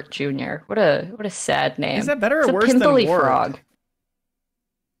him Wart Jr.? What a sad name. Is that better or worse than pimply Wart? Frog.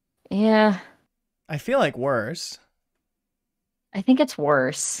 Yeah. I feel like worse. I think it's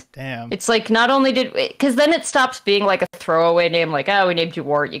worse. Damn. It's like, not only because then it stops being like a throwaway name, like, oh, we named you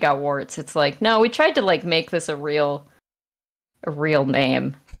Wart, you got warts. It's like, no, we tried to like make this a real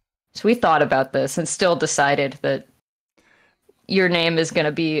name. So we thought about this and still decided that your name is going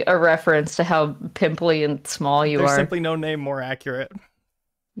to be a reference to how pimply and small you are. There's simply no name more accurate.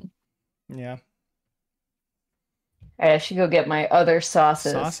 Yeah. I should go get my other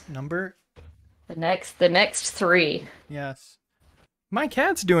sauces. Sauce number? The next three. Yes. My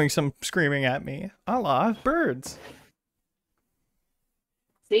cat's doing some screaming at me. A la birds.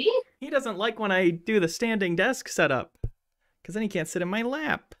 See? He doesn't like when I do the standing desk setup, because then he can't sit in my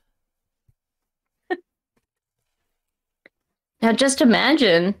lap. Now just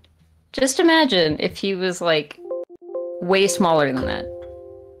imagine if he was like way smaller than that.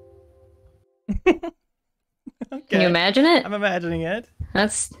 Okay. Can you imagine it? I'm imagining it.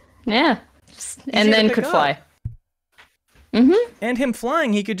 Yeah. And then could fly. Mm-hmm. And him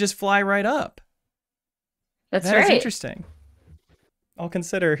flying, he could just fly right up. That's right. That is interesting. I'll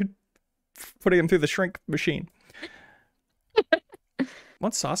consider putting him through the shrink machine.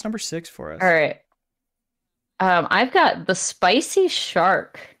 What's sauce number 6 for us? All right. I've got the spicy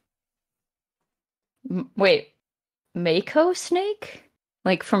shark. Wait, Mako snake?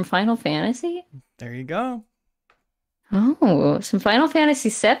 Like from Final Fantasy? There you go. Oh, some Final Fantasy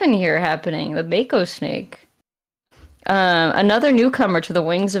VII here happening. The Mako snake. Another newcomer to the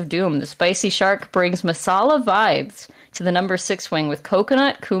Wings of Doom. The spicy shark brings masala vibes to the number 6 wing with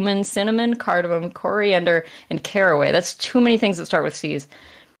coconut, cumin, cinnamon, cardamom, coriander, and caraway. That's too many things that start with C's.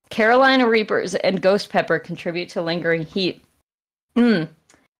 Carolina Reapers and ghost pepper contribute to lingering heat.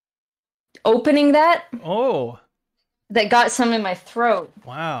 Opening that. Oh. That got some in my throat.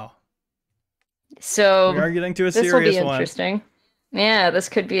 Wow. So we are getting to a serious one. This will be one. Interesting. Yeah, this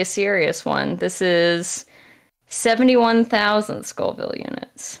could be a serious one. This is 71,000 Scoville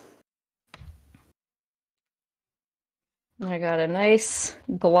units. I got a nice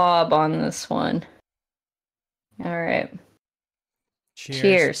glob on this one. All right.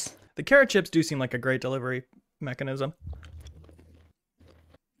 Cheers. The carrot chips do seem like a great delivery mechanism.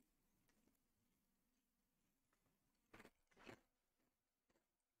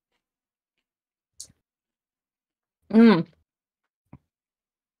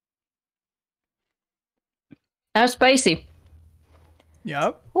 That's spicy.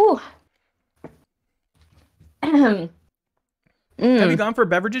 Yep. Ooh. Have you gone for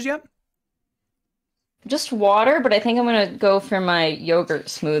beverages yet? Just water, but I think I'm going to go for my yogurt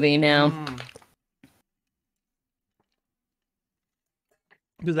smoothie now.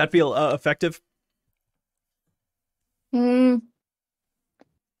 Does that feel effective? Mm,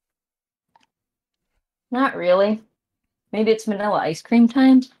 not really. Maybe it's vanilla ice cream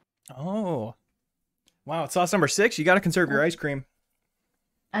time. Oh, wow. It's sauce number 6. You got to conserve your ice cream.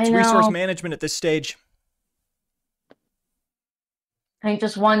 I It's resource know. management at this stage. I think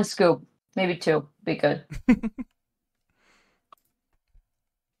just one scoop, maybe two, be good.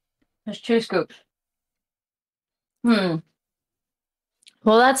 There's 2 scoops. Hmm.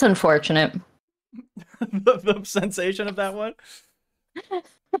 Well, that's unfortunate. The sensation of that one.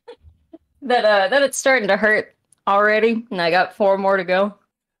 That it's starting to hurt already, and I got 4 more to go.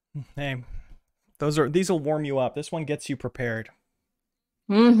 Hey, these will warm you up. This one gets you prepared.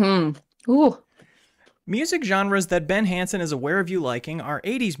 Mm-hmm. Ooh. Music genres that Ben Hansen is aware of you liking are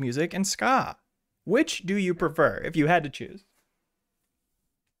 80s music and ska. Which do you prefer if you had to choose?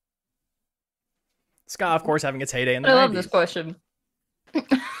 Ska, of course, having its heyday in the 90s. I love this question.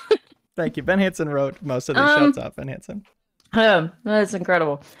 Thank you. Ben Hansen wrote most of these. Shouts out, Ben Hansen. That's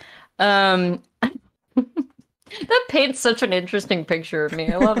incredible. That paints such an interesting picture of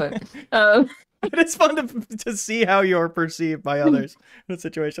me. I love it. It's fun to see how you're perceived by others in a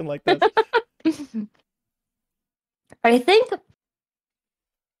situation like this. I think,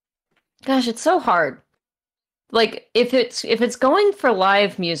 gosh, it's so hard. Like, if it's going for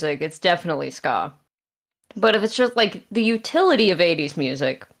live music, it's definitely ska. But if it's just like the utility of 80s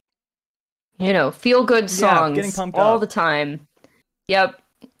music, feel good songs getting pumped all up the time. Yep.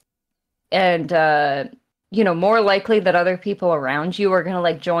 And more likely that other people around you are gonna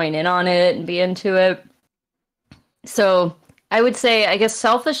like join in on it and be into it. So I would say, I guess,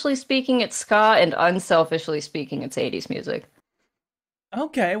 selfishly speaking, it's ska, and unselfishly speaking, it's 80s music.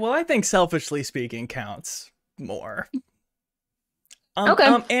 Okay, well, I think selfishly speaking counts more.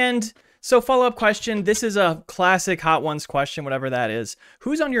 Okay. And so follow-up question. This is a classic Hot Ones question, whatever that is.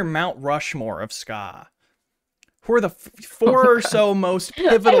 Who's on your Mount Rushmore of ska? Who are the 4 or so most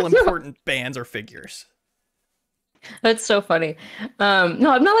pivotal, important bands or figures? That's so funny. No,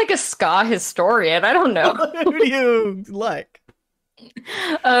 I'm not like a ska historian. I don't know. Who do you like?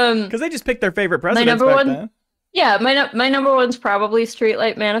 Because they just picked their favorite presidents back then. Yeah, my number one's probably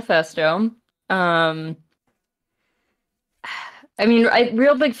Streetlight Manifesto. I mean,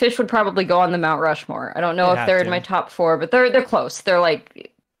 Real Big Fish would probably go on the Mount Rushmore. I don't know if they're in my top 4, but they're close. They're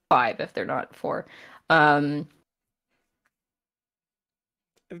like 5 if they're not 4.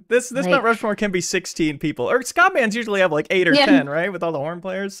 This Mount Rushmore can be 16 people. Or ska bands usually have like 8 or 10, right? With all the horn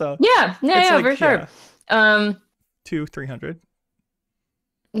players. So yeah, like, for sure. 200-300.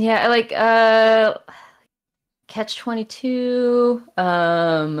 Yeah, I like Catch-22.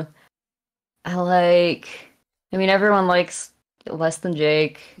 I mean, everyone likes Less Than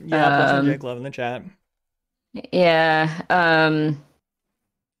Jake. Yeah, Less Than Jake, love in the chat. Yeah.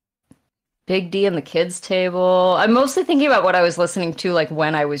 Big D and the Kids Table. I'm mostly thinking about what I was listening to like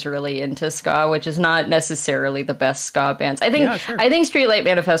when I was really into ska, which is not necessarily the best ska bands. I think Streetlight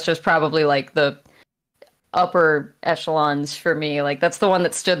Manifesto is probably like the upper echelons for me. Like that's the one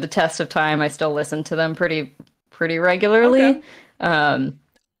that stood the test of time. I still listen to them pretty regularly. Okay.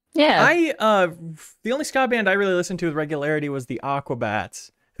 Yeah. The only ska band I really listened to with regularity was the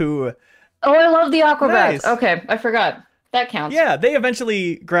Aquabats, who I love the Aquabats. Nice. Okay, I forgot. That counts. Yeah, they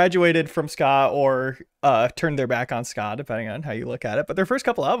eventually graduated from ska or turned their back on ska, depending on how you look at it. But their first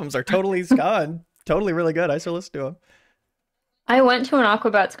couple albums are totally ska and totally really good. I still listen to them. I went to an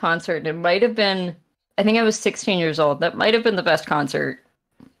Aquabats concert, and it might have been, I think I was 16 years old. That might have been the best concert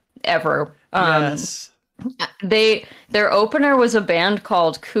ever. Yes. Their opener was a band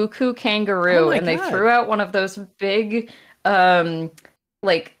called Cuckoo Kangaroo, and they threw out one of those big,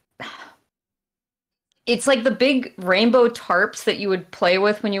 it's like the big rainbow tarps that you would play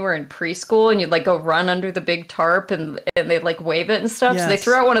with when you were in preschool, and you'd like go run under the big tarp and they'd like wave it and stuff. Yes. So they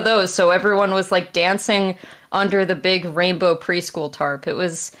threw out one of those, so everyone was like dancing under the big rainbow preschool tarp.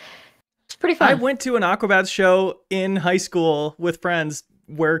 It's pretty fun. I went to an Aquabats show in high school with friends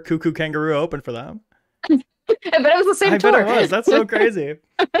where Cuckoo Kangaroo opened for them. I bet it was the same tour. I bet it was. That's so crazy.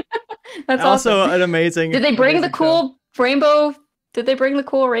 That's also awesome. An amazing. Did they bring the cool rainbow? Did they bring the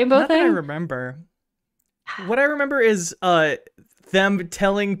cool rainbow Not thing? That I remember. What I remember is them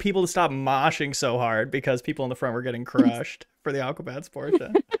telling people to stop moshing so hard because people in the front were getting crushed for the Aquabats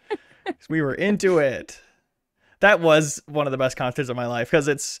portion. We were into it. That was one of the best concerts of my life because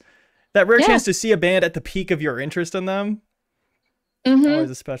it's that rare chance to see a band at the peak of your interest in them. Mm-hmm. Always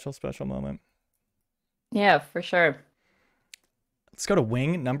a special moment. Yeah, for sure. Let's go to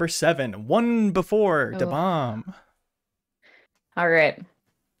wing number 7. One before Da Bomb. All right.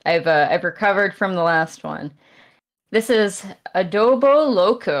 I've recovered from the last one. This is Adobo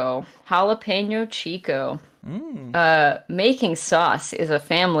Loco Jalapeno Chico. Making sauce is a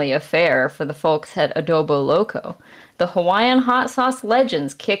family affair for the folks at Adobo Loco. The Hawaiian hot sauce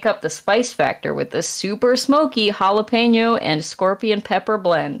legends kick up the spice factor with the super smoky jalapeno and scorpion pepper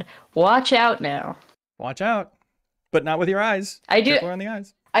blend. Watch out now. Watch out. But not with your eyes. I do. Careful around the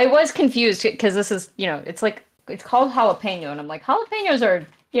eyes. I was confused because this is, it's like, it's called jalapeno, and I'm like, jalapenos are,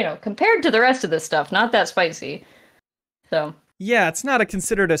 compared to the rest of this stuff, not that spicy. So. Yeah, it's not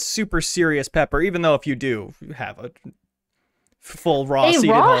considered a super serious pepper, even though if you do have a full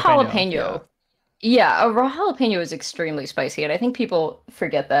seeded jalapeno. Yeah, a raw jalapeno is extremely spicy, and I think people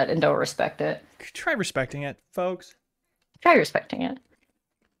forget that and don't respect it. Try respecting it, folks. Try respecting it.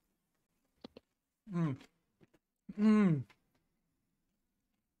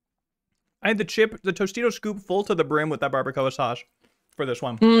 I had the Tostito scoop full to the brim with that barbacoa sauce for this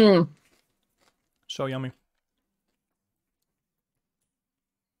one. So yummy.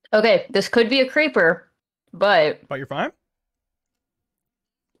 Okay, this could be a creeper, but you're fine?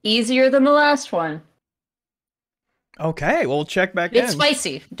 Easier than the last one. Okay, we'll check back in. It's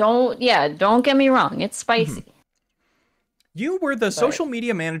spicy. Don't get me wrong. It's spicy. You were the social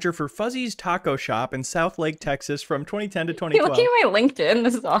media manager for Fuzzy's Taco Shop in South Lake, Texas from 2010 to 2012. Looking at my LinkedIn,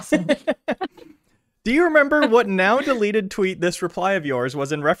 this is awesome. Do you remember what now deleted tweet this reply of yours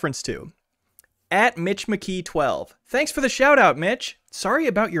was in reference to? At Mitch McKee 12. Thanks for the shout out, Mitch. Sorry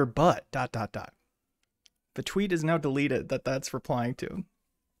about your butt. ... The tweet is now deleted that's replying to.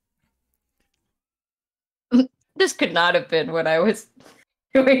 This could not have been when I was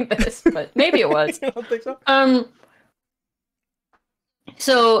doing this, but maybe it was. I don't think so.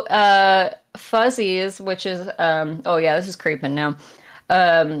 So Fuzzy's, which is this is creeping now.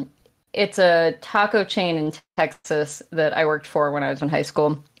 It's a taco chain in Texas that I worked for when I was in high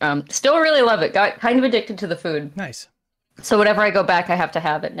school. Still really love it. Got kind of addicted to the food. Nice. So whenever I go back, I have to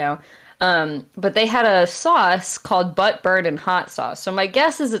have it now. But they had a sauce called butt burning hot sauce. So my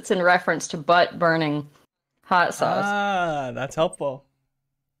guess is it's in reference to butt burning hot sauce. Ah, that's helpful.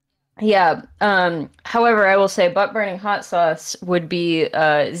 Yeah. However, I will say butt burning hot sauce would be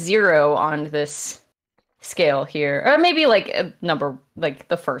 0 on this scale here, or maybe like a number, like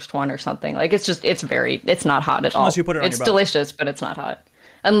the first one or something. Like it's not hot at all. Unless you put it on your butt. It's delicious, but it's not hot.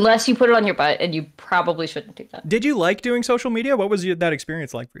 Unless you put it on your butt, and you probably shouldn't do that. Did you like doing social media? What was that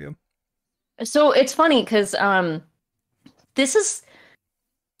experience like for you? So it's funny because this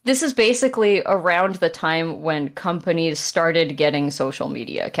is basically around the time when companies started getting social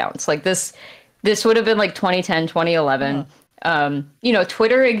media accounts. Like this would have been like 2010, 2011.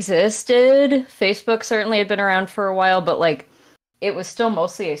 Twitter existed. Facebook certainly had been around for a while, but like it was still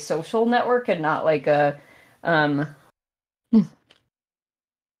mostly a social network and not like a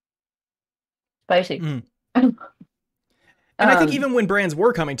spicy. And I think even when brands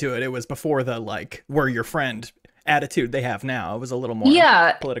were coming to it, it was before the like we're your friend attitude they have now. It was a little more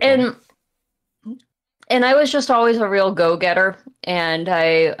political. And I was just always a real go-getter, and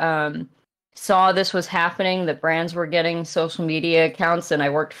I saw this was happening, that brands were getting social media accounts, and I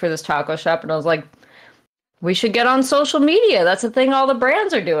worked for this taco shop, and I was like, we should get on social media. That's the thing all the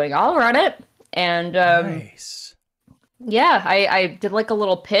brands are doing. I'll run it. And nice. Yeah, I did like a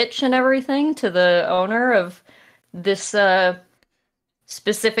little pitch and everything to the owner of this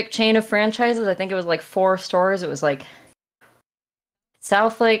specific chain of franchises. I think it was like 4 stores. It was like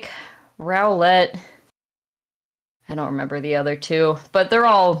South Lake, Rowlett. I don't remember the other 2, but they're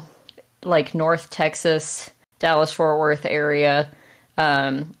all like North Texas, Dallas-Fort Worth area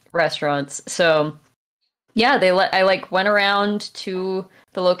restaurants. So yeah, I like went around to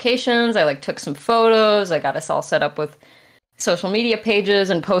the locations. I like took some photos. I got us all set up with social media pages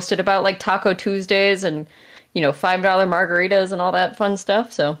and posted about like Taco Tuesdays and $5 margaritas and all that fun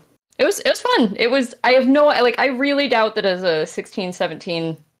stuff. So it was fun. I really doubt that as a 16,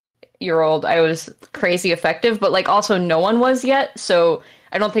 17-year-old I was crazy effective, but like also no one was yet. So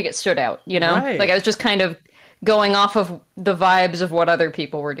I don't think it stood out, Right. Like I was just kind of going off of the vibes of what other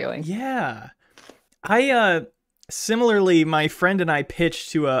people were doing. Yeah. Similarly, my friend and I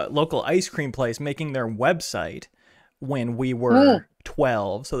pitched to a local ice cream place making their website when we were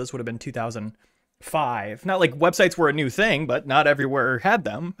 12. So this would have been 2005. Not like websites were a new thing, but not everywhere had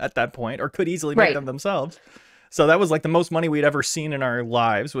them at that point or could easily make them themselves. So that was like the most money we'd ever seen in our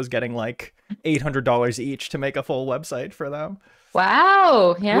lives, was getting like $800 each to make a full website for them.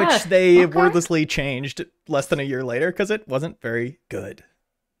 Wow. Yeah. Which they wordlessly changed less than a year later because it wasn't very good.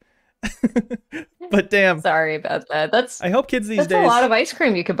 But damn. Sorry about that. I hope kids these days. That's a lot of ice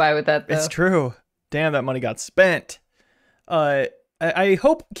cream you could buy with that, though. It's true. Damn, that money got spent. I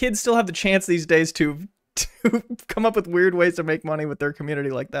hope kids still have the chance these days to come up with weird ways to make money with their community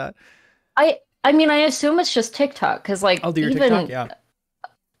like that. I mean, I assume it's just TikTok because like I'll do your TikTok, even yeah.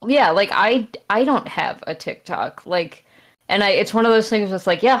 yeah, like I don't have a TikTok. Like and it's one of those things that's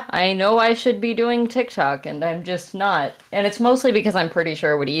like, yeah, I know I should be doing TikTok and I'm just not. And it's mostly because I'm pretty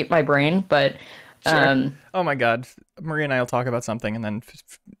sure it would eat my brain, but Sure. Oh my God. Maria and I will talk about something, and then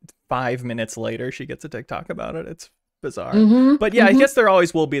 5 minutes later, she gets a TikTok about it. It's bizarre. But yeah, I guess there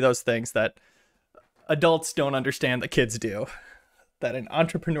always will be those things that adults don't understand that kids do, that an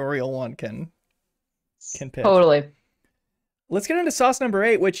entrepreneurial one can pitch. Totally. Let's get into sauce number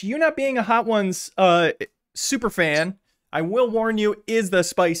 8, which, you not being a Hot Ones super fan, I will warn you, is the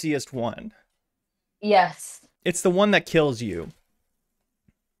spiciest one. Yes. It's the one that kills you.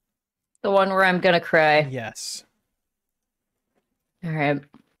 The one where I'm gonna cry. Yes. All right.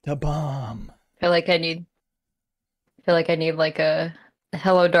 The bomb. I feel like I need like a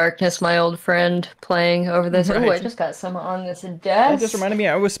Hello Darkness, my old friend playing over this. Right. Oh, I just got some on this desk. That just reminded me,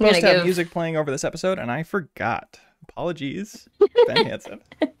 I was supposed to have give... music playing over this episode, and I forgot. Apologies, Ben Hansen.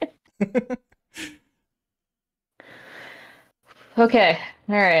 Okay,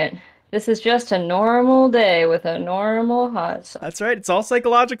 all right. This is just a normal day with a normal hot sauce. That's right. It's all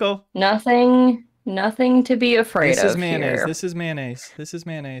psychological. Nothing to be afraid of. This is mayonnaise. Here. This is mayonnaise. This is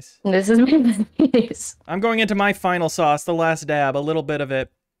mayonnaise. This is mayonnaise. I'm going into my final sauce, the last dab, a little bit of it.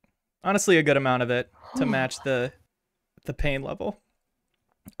 Honestly, a good amount of it to match the pain level.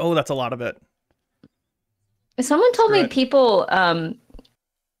 Oh, that's a lot of it. Someone told me people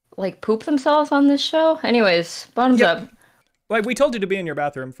like poop themselves on this show. Anyways, bottoms up. Like, we told you to be in your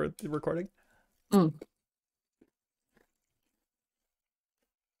bathroom for the recording. Mm.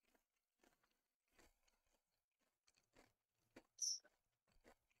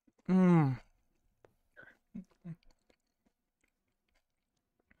 I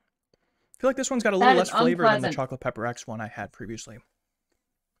feel like this one's got a little less flavor than the chocolate pepper X one I had previously.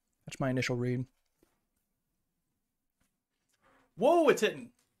 That's my initial read. Whoa, it's hitting.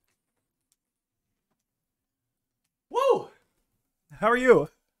 Whoa! How are you?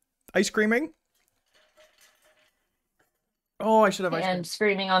 Ice creaming? Oh, I should have ice cream. And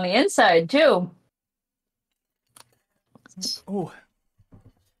screaming on the inside, too. Oh.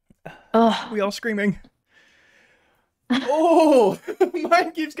 Oh. We all screaming. Oh!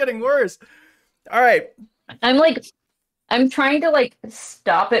 Mine keeps getting worse. All right. I'm trying to, like,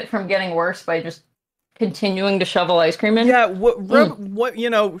 stop it from getting worse by just continuing to shovel ice cream in. Yeah, roll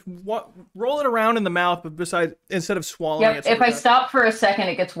it around in the mouth, but instead of swallowing it. If I stop for a second,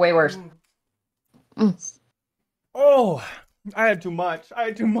 it gets way worse. Oh, I had too much.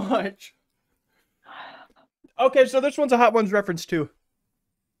 Okay, so this one's a Hot Ones reference too.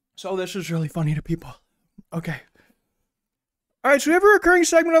 So this is really funny to people. Okay. All right, so we have a recurring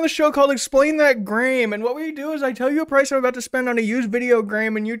segment on the show called Explain That Game, and what we do is I tell you a price I'm about to spend on a used video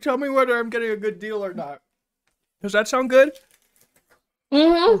game, and you tell me whether I'm getting a good deal or not. Does that sound good?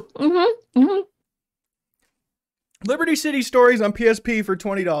 Liberty City Stories on PSP for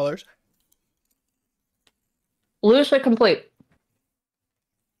 $20. Loosely complete.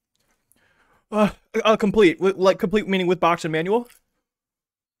 Complete. Like, complete meaning with box and manual?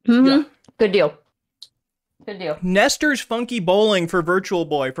 Yeah. Good deal. Good deal. Nestor's Funky Bowling for Virtual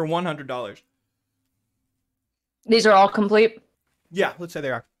Boy for $100. These are all complete? Yeah, let's say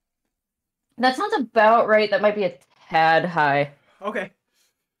they are. That sounds about right. That might be a tad high. Okay.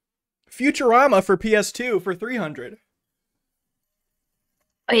 Futurama for PS2 for $300.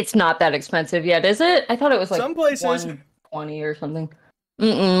 It's not that expensive yet, is it? I thought it was like some places $120 or something.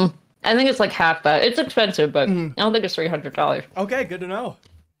 I think it's like half that. It's expensive, but I don't think it's $300. Okay, good to know.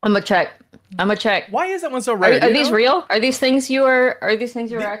 I'm gonna check. Why is that one so rare? Are these real? Are these things you are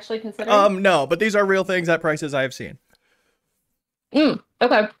actually considering? No, but these are real things at prices I have seen.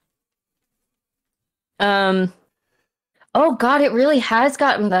 Okay. Oh God, it really has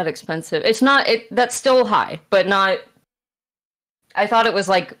gotten that expensive. It's not. That's still high, but not. I thought it was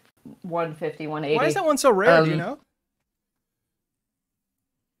like 150, 180. Why is that one so rare? Do you know?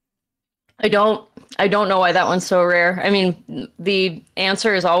 I don't know why that one's so rare. I mean, the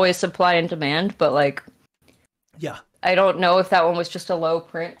answer is always supply and demand, but like, yeah, I don't know if that one was just a low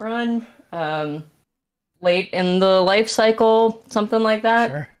print run, late in the life cycle, something like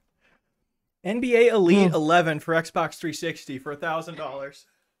that. Sure. NBA Elite 11 for Xbox 360 for $1,000.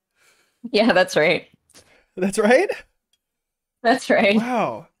 Yeah, that's right. That's right? That's right.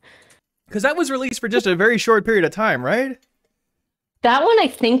 Wow. Because that was released for just a very short period of time, right? That one I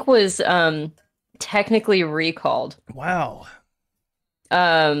think was technically recalled. Wow.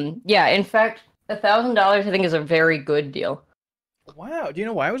 Yeah, in fact, $1,000 I think is a very good deal. Wow. Do you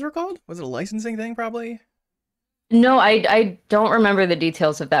know why it was recalled? Was it a licensing thing, probably? No, I don't remember the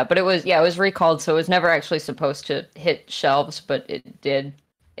details of that, but it was, yeah, it was recalled, so it was never actually supposed to hit shelves, but it did.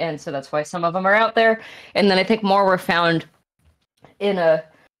 And so that's why some of them are out there. And then I think more were found in a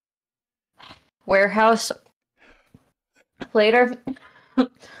warehouse later.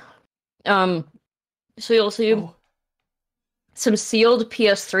 So you'll see some sealed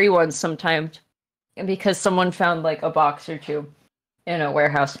PS3 ones sometimes because someone found like a box or two in a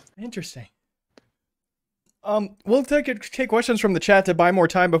warehouse. Interesting. We'll take questions from the chat to buy more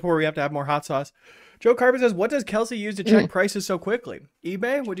time before we have to have more hot sauce. Joe Carpet says, what does Kelsey use to check prices so quickly?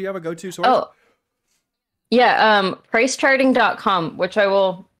 eBay? Would you have a go-to source? Oh, yeah, pricecharting.com, which I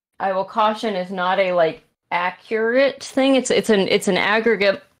will caution is not a like accurate thing. It's an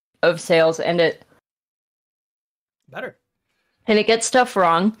aggregate of sales, and it gets stuff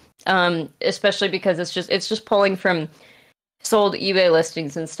wrong. Especially because it's just pulling from sold eBay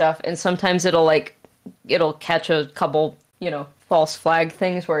listings and stuff, and sometimes it'll catch a couple, false flag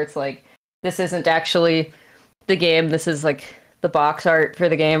things where it's like, this isn't actually the game, this is like the box art for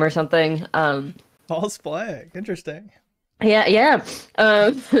the game or something. False flag. Interesting. Yeah.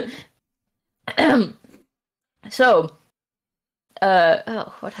 So,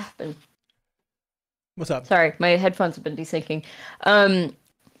 what happened? What's up? Sorry, my headphones have been desyncing.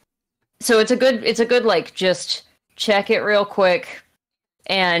 So it's a good like just check it real quick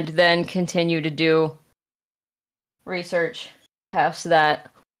and then continue to do research past that.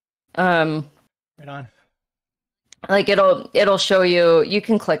 Right on. Like it'll show you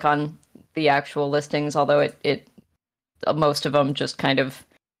can click on the actual listings, although it most of them just kind of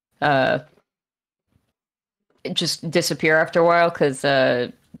just disappear after a while because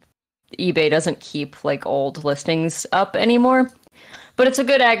eBay doesn't keep like old listings up anymore. But it's a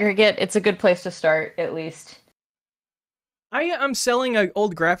good aggregate. It's a good place to start, at least. I am selling an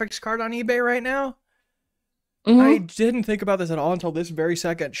old graphics card on eBay right now. Mm-hmm. I didn't think about this at all until this very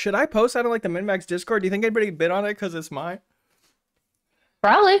second. Should I post that on like the MinnMax Discord? Do you think anybody bid on it because it's mine?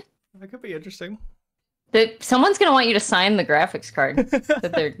 Probably. That could be interesting. Someone's going to want you to sign the graphics card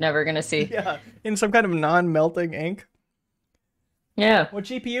that they're never going to see. Yeah, in some kind of non-melting ink. Yeah. What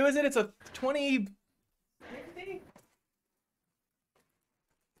GPU is it? It's a 20...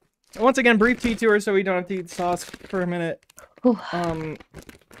 Once again, brief T-tour so we don't have to eat sauce for a minute.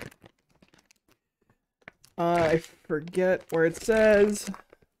 I forget where it says.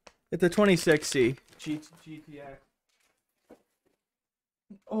 It's a 2060 GTX.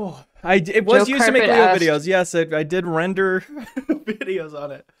 Oh, it was used to make Leo videos. Yes, I did render videos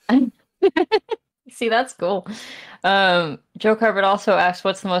on it. See, that's cool. Joe Carpet also asked,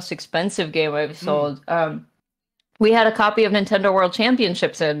 what's the most expensive game I've sold? We had a copy of Nintendo World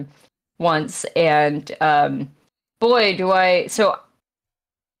Championships in once, and boy, do I... So,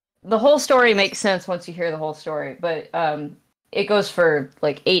 the whole story makes sense once you hear the whole story, but it goes for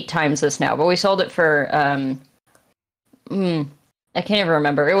like 8 times this now, but we sold it for... I can't even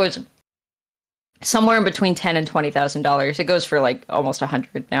remember. It was somewhere in between $10,000 and $20,000. It goes for like almost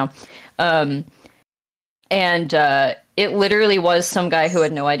 100 now. And it literally was some guy who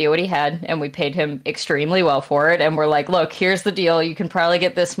had no idea what he had, and we paid him extremely well for it. And we're like, look, here's the deal. You can probably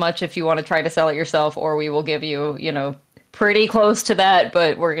get this much if you want to try to sell it yourself, or we will give you, pretty close to that,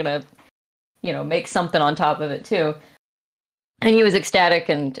 but we're going to, make something on top of it too. And he was ecstatic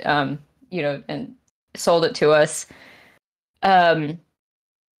and, and sold it to us. I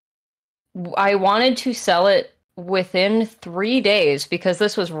wanted to sell it within 3 days because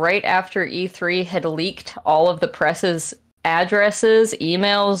this was right after E3 had leaked all of the press's addresses,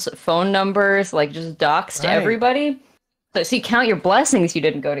 emails, phone numbers, like just doxed everybody. So see, count your blessings you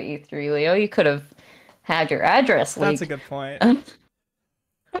didn't go to E3, Leo. You could have had your address leaked. That's a good point.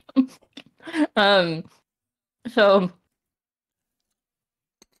 So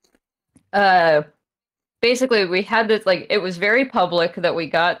basically we had this, like, it was very public that we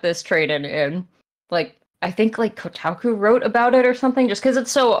got this trade-in in. Like, I think like Kotaku wrote about it or something, just because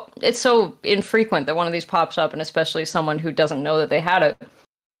it's so infrequent that one of these pops up, and especially someone who doesn't know that they had it.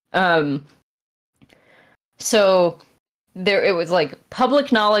 So it was like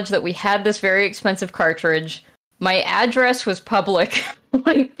public knowledge that we had this very expensive cartridge. My address was public,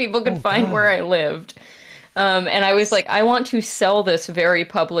 like people could find where I lived. And I was like, I want to sell this very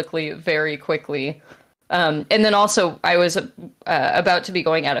publicly, very quickly. And then also I was about to be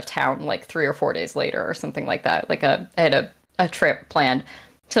going out of town like 3 or 4 days later or something like that. Like I had a trip planned.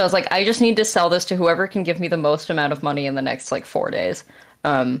 So I was like, I just need to sell this to whoever can give me the most amount of money in the next like 4 days.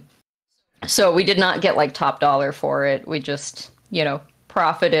 So we did not get like top dollar for it. We just,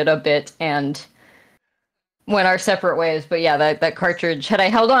 profited a bit and went our separate ways. But yeah, that cartridge, had I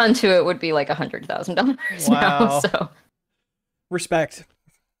held on to it, would be like $100,000 now. Wow. So Respect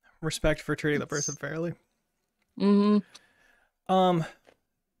for treating the person fairly. mm-hmm.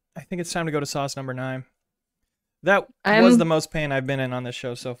 I think it's time to go to sauce number 9. That was the most pain I've been in on this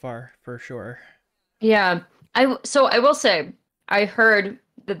show so far, for sure. Yeah. So I will say, I heard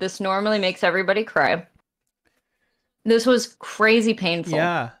that this normally makes everybody cry. This was crazy painful.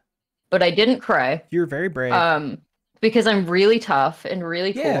 Yeah. But I didn't cry. You're very brave. Because I'm really tough and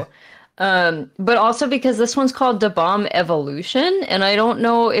really cool. But also because this one's called Da Bomb Evolution, and I don't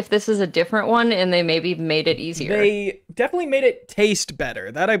know if this is a different one and they maybe made it easier. They definitely made it taste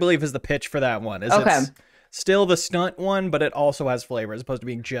better. That, I believe, is the pitch for that one. It's still the stunt one, but it also has flavor as opposed to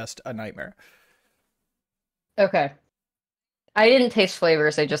being just a nightmare. Okay. I didn't taste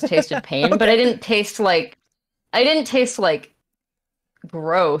flavors, I just tasted pain, but I didn't taste like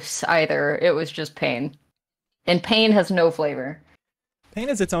gross either. It was just pain. And pain has no flavor. Pain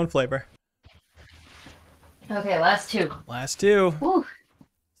has its own flavor. Okay, last two. Last two. Woo.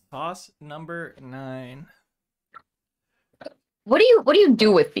 Sauce number 9. What do you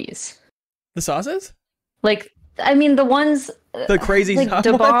do with these? The sauces? Like, I mean, the ones the crazy like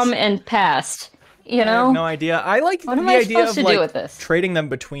Da Bomb and Past. You know? I have no idea. I like what the am I idea supposed of to do with this? trading them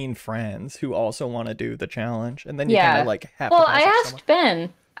between friends who also want to do the challenge, and then you kind of like have. Well, to pass I it asked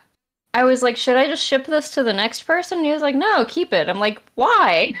Ben. I was like, should I just ship this to the next person? And he was like, no, keep it. I'm like,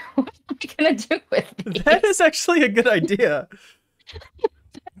 why? What am I gonna do with these? That is actually a good idea.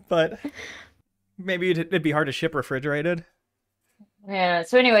 But maybe it'd be hard to ship refrigerated. Yeah,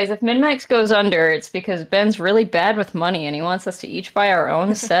 so anyways, if MinnMax goes under, it's because Ben's really bad with money and he wants us to each buy our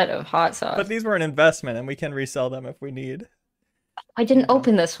own set of hot sauce. But these were an investment and we can resell them if we need. I didn't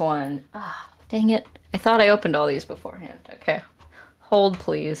open this one. Ah, dang it. I thought I opened all these beforehand. Okay. Hold,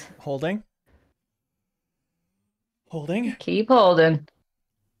 please. Holding? Holding? Keep holding.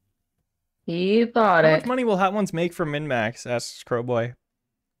 Keep on it. How much money will Hot Ones make from MinnMax? Asks Crowboy.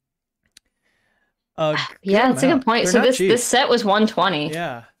 Yeah, that's a good point. They're so not cheap. this set was 120.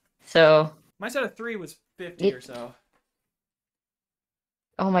 Yeah. So my set of 3 was 50 or so.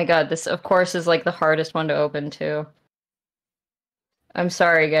 Oh my god, this of course is like the hardest one to open too. I'm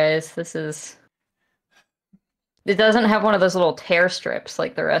sorry guys, it doesn't have one of those little tear strips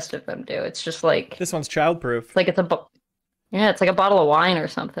like the rest of them do. It's just like this one's childproof. Like it's like a bottle of wine or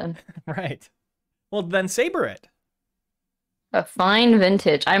something. Right. Well, then saber it. A fine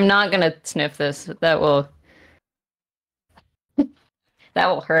vintage. I'm not gonna sniff this. That will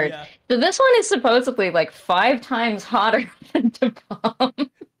hurt. Yeah. So this one is supposedly like 5 times hotter than Da Bomb.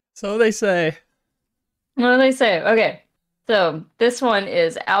 So they say. What do they say? Okay. So this one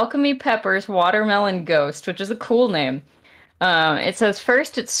is Alchemy Peppers Watermelon Ghost, which is a cool name. It says,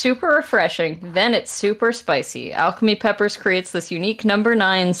 first, it's super refreshing, then it's super spicy. Alchemy Peppers creates this unique number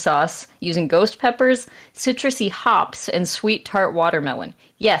 9 sauce using ghost peppers, citrusy hops, and sweet tart watermelon.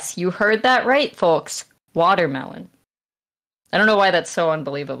 Yes, you heard that right, folks. Watermelon. I don't know why that's so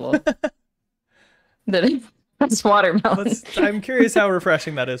unbelievable. That's watermelon. I'm curious how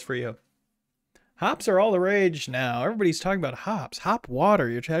refreshing that is for you. Hops are all the rage now. Everybody's talking about hops. Hop water.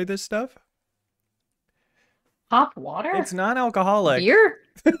 You tried this stuff? Hop water? It's non-alcoholic. Beer?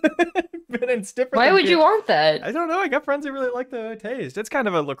 But it's different. Why would you want that? I don't know. I got friends who really like the taste. It's kind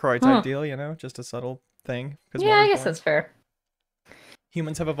of a LaCroix type deal, you know? Just a subtle thing. Yeah, I guess that's fair.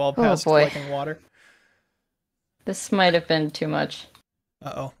 Humans have evolved past liking water. This might have been too much.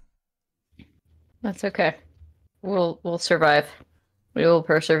 Uh-oh. That's okay. We'll survive. We will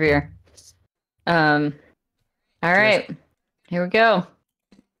persevere. All right. Here we go.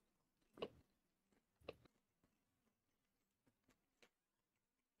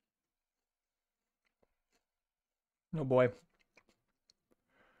 Oh boy.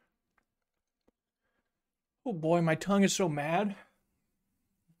 Oh boy, my tongue is so mad.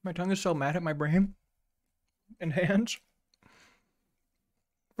 My tongue is so mad at my brain and hands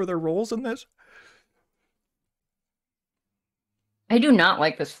for their roles in this. I do not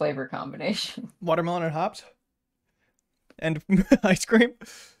like this flavor combination. Watermelon and hops. And ice cream.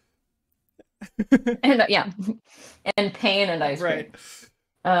 And yeah. And pain and ice cream.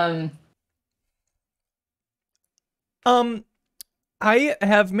 Right. I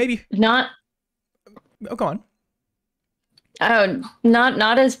have maybe not. Oh, go on. Oh,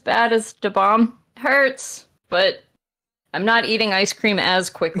 not as bad as Da Bomb. Hurts, but I'm not eating ice cream as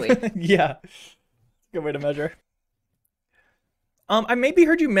quickly. Yeah, good way to measure. I maybe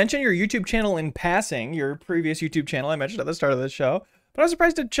heard you mention your YouTube channel in passing, your previous YouTube channel I mentioned at the start of the show, but I was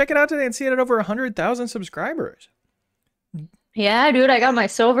surprised to check it out today and see it at over 100,000 subscribers. Yeah, dude, I got my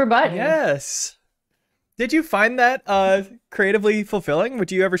silver button. Yes. Did you find that creatively fulfilling?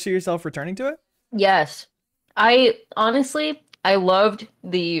 Would you ever see yourself returning to it? Yes. I honestly, I loved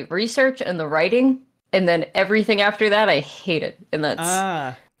the research and the writing, and then everything after that I hated. And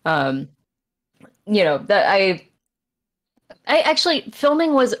that's um that I actually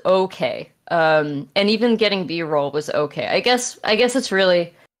filming was okay. And even getting B-roll was okay. I guess it's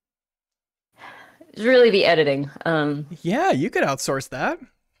really the editing. Yeah, you could outsource that.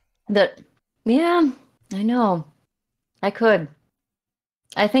 Yeah, I know. I could.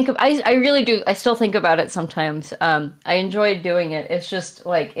 I really do. I still think about it sometimes. I enjoy doing it. It's just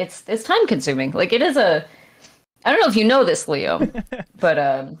like it's time consuming. Like it is I don't know if you know this, Leo,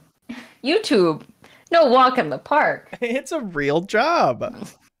 but YouTube, no walk in the park. It's a real job.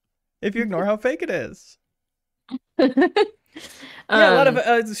 If you ignore how fake it is. Yeah, a lot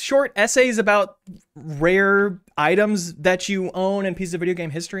of short essays about rare items that you own and pieces of video game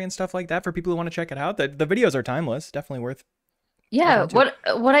history and stuff like that for people who want to check it out. The videos are timeless, definitely worth. Yeah,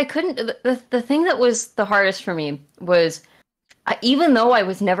 what I couldn't the thing that was the hardest for me was even though I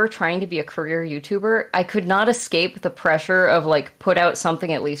was never trying to be a career YouTuber, I could not escape the pressure of like put out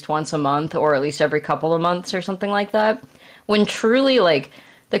something at least once a month or at least every couple of months or something like that. When truly like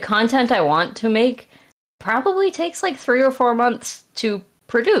the content I want to make probably takes like 3 or 4 months to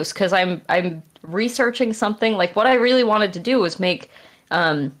produce because I'm researching something. Like what I really wanted to do was make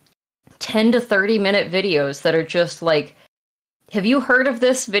 10 to 30 minute videos that are just like, have you heard of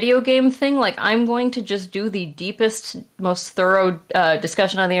this video game thing? Like I'm going to just do the deepest, most thorough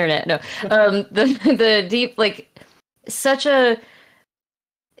discussion on the internet. No, the deep, like such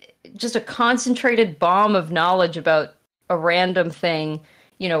just a concentrated bomb of knowledge about a random thing,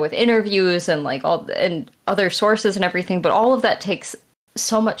 with interviews and like all and other sources and everything, but all of that takes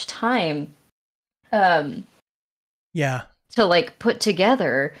so much time yeah, to like put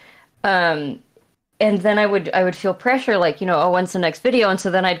together. And then I would feel pressure like, oh, when's the next video? And so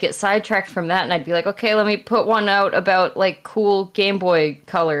then I'd get sidetracked from that and I'd be like, okay, let me put one out about like cool Game Boy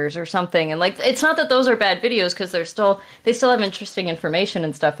colors or something. And like it's not that those are bad videos because they still have interesting information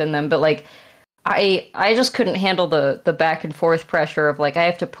and stuff in them, but like I just couldn't handle the back and forth pressure of like I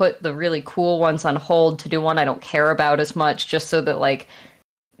have to put the really cool ones on hold to do one I don't care about as much just so that like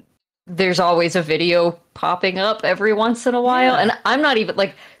there's always a video popping up every once in a while. Yeah. And I'm not even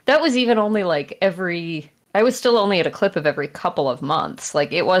like that was even only like I was still only at a clip of every couple of months.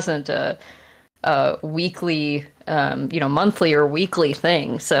 Like it wasn't a weekly monthly or weekly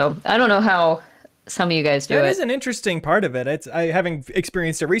thing. So I don't know how some of you guys do it. That is an interesting part of it. I having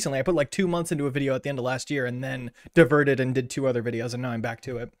experienced it recently. I put like 2 months into a video at the end of last year and then diverted and did 2 other videos and now I'm back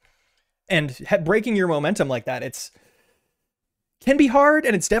to it. And breaking your momentum like that, can be hard,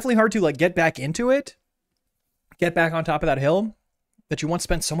 and it's definitely hard to like get back into it, get back on top of that hill that you once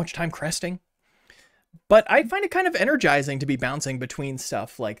spent so much time cresting. But I find it kind of energizing to be bouncing between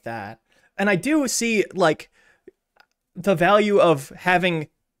stuff like that. And I do see like the value of having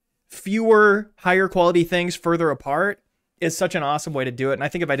fewer higher quality things further apart is such an awesome way to do it. And I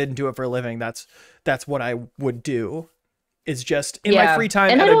think if I didn't do it for a living, that's what I would do, is just in my free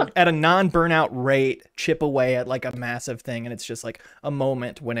time at a non-burnout rate, chip away at like a massive thing. And it's just like a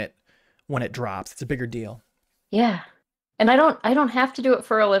moment when it drops. It's a bigger deal. Yeah. And I don't have to do it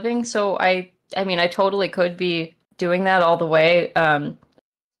for a living. So I mean, I totally could be doing that all the way.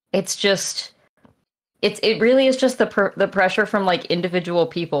 It's just, it really is just the pressure from like individual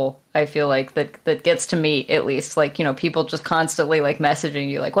people. I feel like that gets to me at least, like, people just constantly like messaging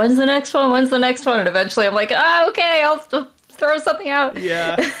you like, when's the next one? When's the next one? And eventually I'm like, okay, I'll throw something out.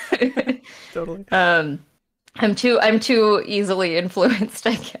 Yeah, totally. I'm too easily influenced,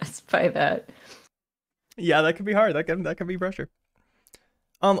 I guess, by that. Yeah, that could be hard. That can be pressure.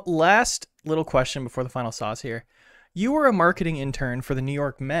 Last little question before the final sauce here. You were a marketing intern for the New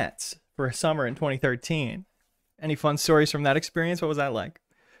York Mets for a summer in 2013. Any fun stories from that experience? What was that like?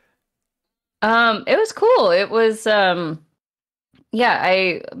 It was cool. It was my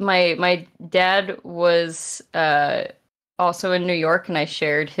dad was also in New York, and I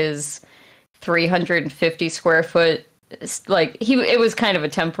shared his 350 square foot, like it was kind of a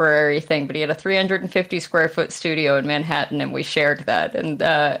temporary thing, but he had a 350 square foot studio in Manhattan, and we shared that. And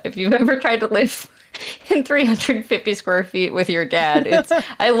if you've ever tried to live in 350 square feet with your dad,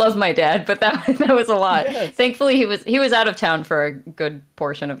 I love my dad, but that was a lot. Yes. Thankfully he was out of town for a good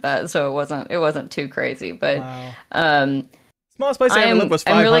portion of that, so it wasn't too crazy. But wow. Smallest place I ever lived was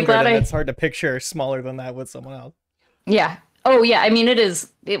 500, really and it's hard to picture smaller than that with someone else. Yeah. Oh yeah, I mean it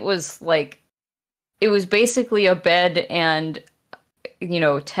was basically a bed and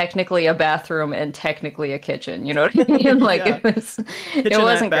technically a bathroom and technically a kitchen, you know what I mean? Like yeah. It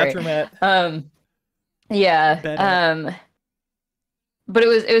wasn't great. Yeah. Better. But it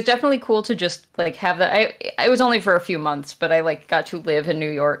was definitely cool to just like have that. I was only for a few months, but I like got to live in New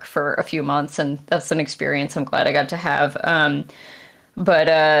York for a few months, and that's an experience I'm glad I got to have. But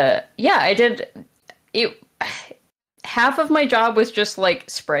yeah, I did it. Half of my job was just like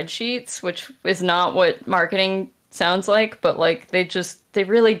spreadsheets, which is not what marketing sounds like, but like they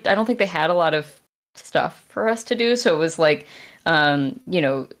really, I don't think they had a lot of stuff for us to do. So it was like, you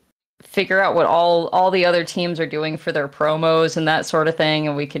know, figure out what all the other teams are doing for their promos and that sort of thing,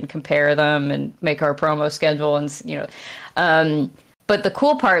 and we can compare them and make our promo schedule, and you know. But the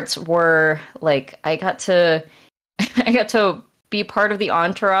cool parts were like I got to be part of the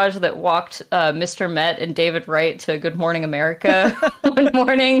entourage that walked Mr. Met and David Wright to Good Morning America one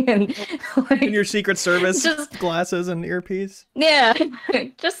morning, and like, in your Secret Service just glasses and earpiece. Yeah,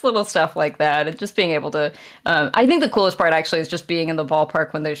 just little stuff like that, and just being able to. I think the coolest part actually is just being in the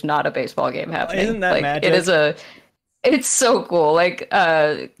ballpark when there's not a baseball game happening. Isn't that like, magic? It's so cool, like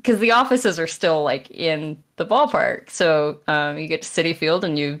because the offices are still like in the ballpark, so you get to Citi Field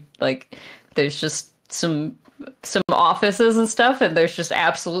and you like there's just some offices and stuff, and there's just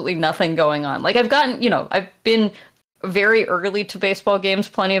absolutely nothing going on. Like I've been very early to baseball games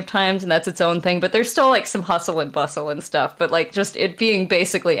plenty of times, and that's its own thing, but there's still like some hustle and bustle and stuff, but like just it being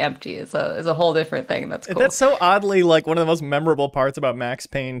basically empty is a whole different thing. That's cool. That's so oddly like one of the most memorable parts about Max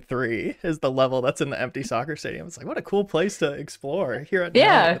Payne 3 is the level that's in the empty soccer stadium. It's like, what a cool place to explore here at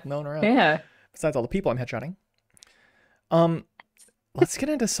night with no one around. Yeah. Besides all the people I'm headshotting. Let's get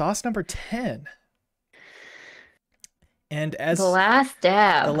into sauce number 10. And as the last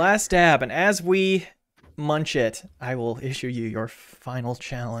dab, and as we munch it, I will issue you your final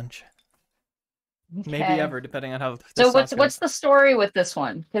challenge. okay. Maybe ever, depending on how. So what's the story with this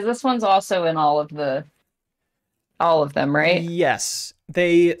one? Because this one's also in all of them, right? Yes,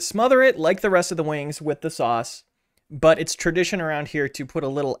 they smother it like the rest of the wings with the sauce, but it's tradition around here to put a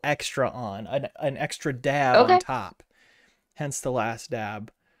little extra on, an extra dab on top. Hence the last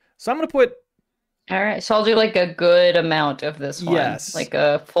dab. So I'm gonna put. All right, so I'll do like a good amount of this one. Yes. Like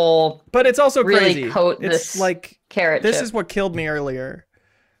a full. But it's also really crazy. Coat it's this like carrot This chip. is what killed me earlier.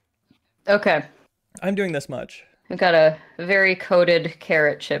 Okay. I'm doing this much. We've got a very coated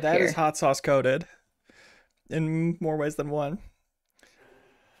carrot chip That here. is hot sauce coated. In more ways than one.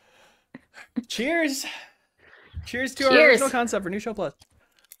 Cheers! Cheers to our original concept for New Show Plus.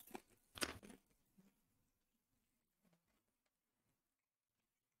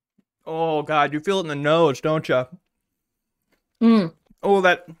 Oh God, you feel it in the nose, don't you? Mm. Oh,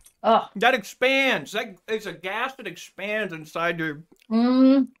 that Oh. that expands. It's a gas that expands inside your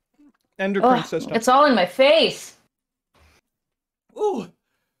endocrine system. It's all in my face. Ooh.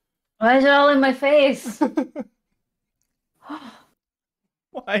 Why is it all in my face?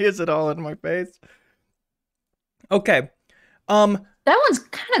 Why is it all in my face? Okay. That one's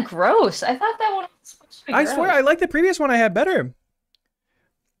kind of gross. I thought that one was supposed to be I gross. swear I like the previous one I had better.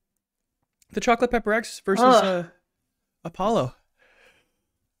 The chocolate pepper X versus Apollo.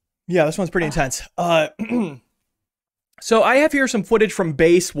 Yeah, this one's pretty intense. So I have here some footage from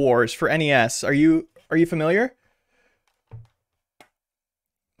Base Wars for NES. Are you familiar?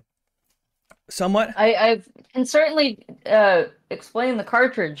 Somewhat. I can certainly explain the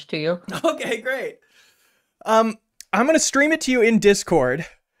cartridge to you. Okay, great. I'm gonna stream it to you in Discord.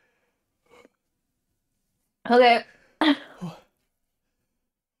 Okay.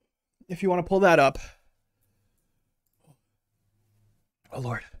 If you want to pull that up. Oh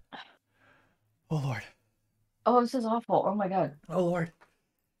Lord. Oh Lord. Oh, this is awful. Oh my God. Oh Lord.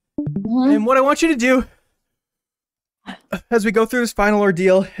 And what I want you to do as we go through this final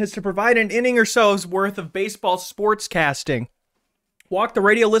ordeal is to provide an inning or so's worth of baseball sportscasting. Walk the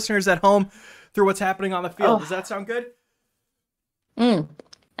radio listeners at home through what's happening on the field. Does that sound good?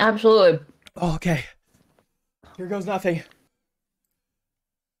 Absolutely. Oh, okay. Here goes nothing.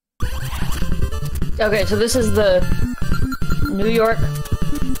 Okay, so this is the New York.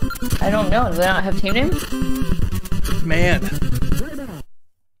 I don't know. Do they not have team names? Man.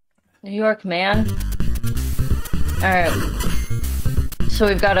 New York Man. All right. So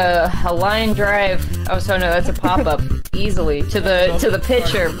we've got a line drive. Oh, so no, that's a pop up easily to the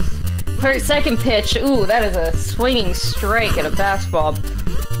pitcher. Second pitch. Ooh, that is a swinging strike at a fastball.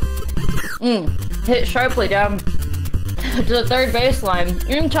 Hit sharply down to the third baseline.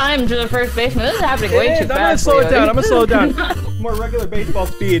 In time to the first baseman. This is happening way too fast. I'm gonna slow it down. More regular baseball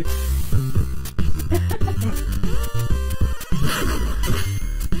speed.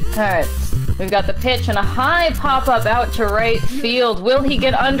 Alright. We've got the pitch and a high pop-up out to right field. Will he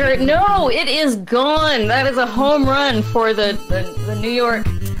get under it? No, it is gone. That is a home run for the New York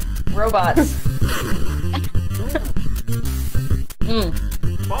Robots.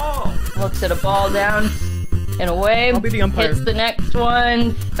 Ball. Looks at a ball down and away. I'll be the umpire. Hits the next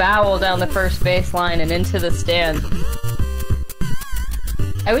one. Foul down the first baseline and into the stand.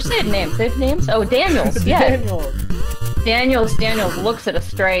 I wish they had names. They have names? Oh, Daniels. Yeah. Daniels looks at a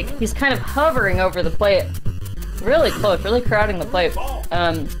strike. He's kind of hovering over the plate. Really close, really crowding the plate.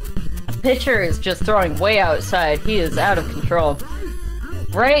 Pitcher is just throwing way outside. He is out of control.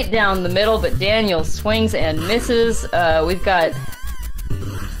 Right down the middle, but Daniels swings and misses. We've got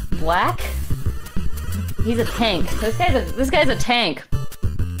Black. He's a tank. This guy's a tank.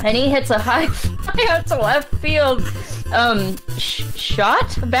 And he hits a high fly out to left field.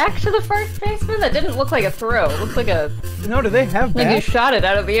 Shot back to the first baseman? That didn't look like a throw. It looked like a... No, do they have like bats? you shot it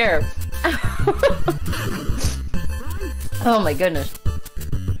out of the air. Oh my goodness.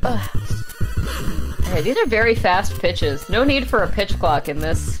 Alright, these are very fast pitches. No need for a pitch clock in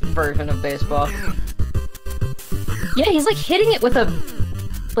this version of baseball. Yeah, he's like hitting it with a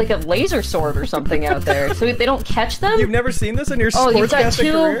laser sword or something out there, so they don't catch them? You've never seen this in your you've got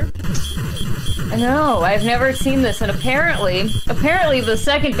sportscasting career? No, I've never seen this, and apparently the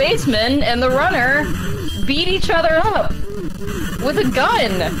second baseman and the runner beat each other up with a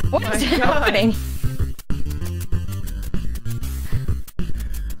gun. What is happening?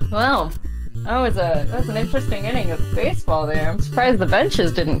 Well, that was an interesting inning of baseball there. I'm surprised the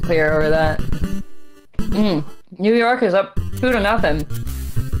benches didn't clear over that. New York is up 2-0.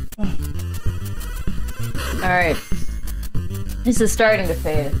 Alright. This is starting to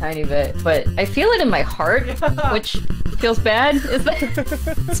fade a tiny bit, but I feel it in my heart, which feels bad. Is that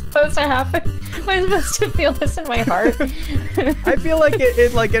supposed to happen? Am I supposed to feel this in my heart? I feel like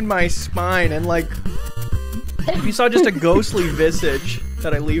it like in my spine, and like if you saw just a ghostly visage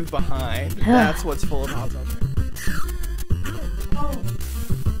that I leave behind, that's what's full of hot sauce.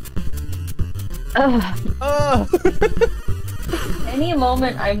 Any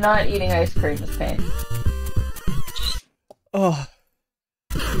moment I'm not eating ice cream is pain.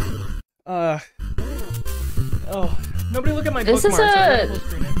 Nobody look at my this bookmarks.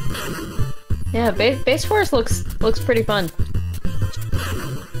 Yeah, Base Force looks pretty fun.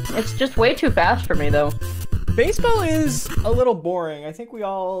 It's just way too fast for me, though. Baseball is a little boring. I think we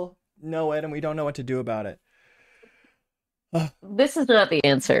all know it, and we don't know what to do about it. This is not the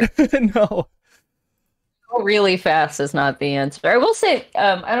answer. No. Really fast is not the answer. I will say,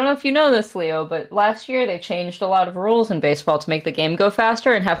 I don't know if you know this, Leo, but last year they changed a lot of rules in baseball to make the game go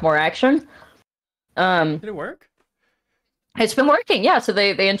faster and have more action. Did it work? It's been working, yeah. So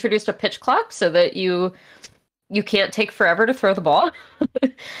they introduced a pitch clock so that you can't take forever to throw the ball.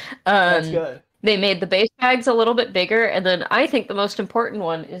 That's good. They made the base bags a little bit bigger, and then I think the most important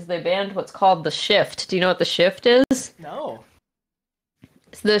one is they banned what's called the shift. Do you know what the shift is? No.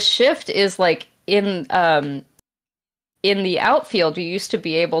 The shift is like in the outfield, you used to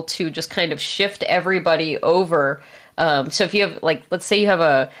be able to just kind of shift everybody over. So if you have, like, let's say you have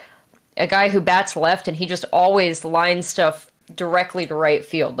a guy who bats left and he just always lines stuff directly to right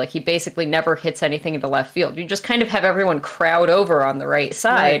field. Like, he basically never hits anything into left field. You just kind of have everyone crowd over on the right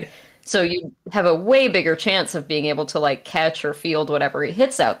side. Right. So you have a way bigger chance of being able to, like, catch or field whatever he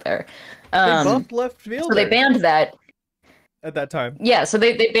hits out there. They bumped left field. So they banned that. At that time. Yeah, so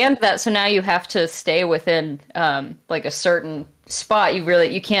they banned that, so now you have to stay within like a certain spot.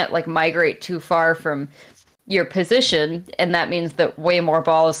 You can't like migrate too far from your position, and that means that way more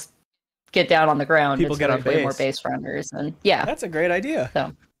balls get down on the ground. People get on base. Way more base runners, and yeah. That's a great idea.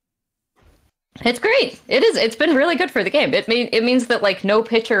 So it's great. It is. It's been really good for the game. It means that like no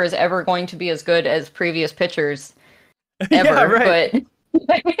pitcher is ever going to be as good as previous pitchers ever. Yeah, right.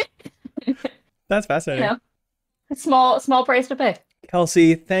 But that's fascinating. You know, small price to pay.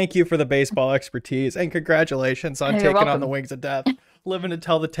 Kelsey, thank you for the baseball expertise, and congratulations on taking on the Wings of Death, living to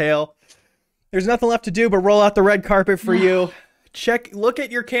tell the tale. There's nothing left to do but roll out the red carpet for you. Look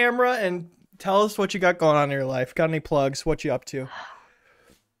at your camera and tell us what you got going on in your life. Got any plugs? What you up to?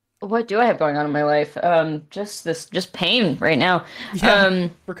 What do I have going on in my life? Just pain right now. Yeah,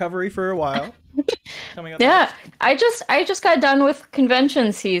 recovery for a while. Coming up yeah, next. I just got done with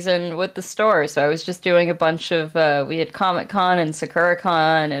convention season with the store, so I was just doing a bunch of we had Comic-Con and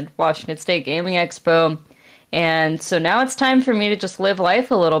SakuraCon and Washington State Gaming Expo, and so now it's time for me to just live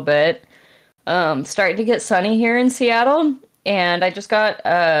life a little bit. Starting to get sunny here in Seattle, and I just got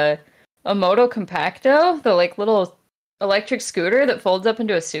a Moto Compacto, the like little electric scooter that folds up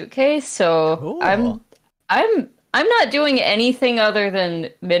into a suitcase. So cool. I'm not doing anything other than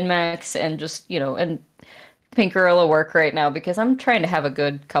MinnMax and just, and Pink Gorilla work right now because I'm trying to have a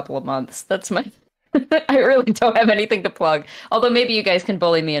good couple of months. That's my I really don't have anything to plug. Although maybe you guys can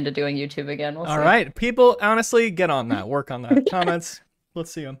bully me into doing YouTube again. We'll All see. right, people, honestly, get on that. Work on that. Comments.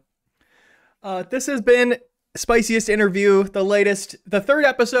 Let's see them. This has been Spiciest Interview, the third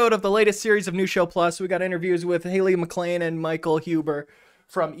episode of the latest series of New Show Plus. We got interviews with Haley McLean and Michael Huber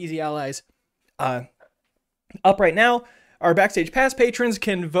from Easy Allies. Up right now, our Backstage Pass patrons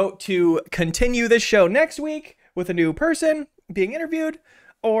can vote to continue this show next week with a new person being interviewed,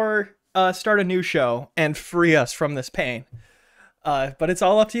 or start a new show and free us from this pain. But it's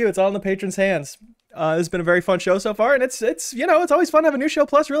all up to you. It's all in the patrons' hands. It's been a very fun show so far, and it's it's always fun to have a new show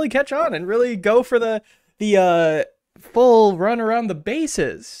plus really catch on and really go for the full run around the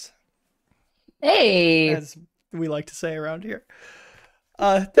bases. Hey, As we like to say around here.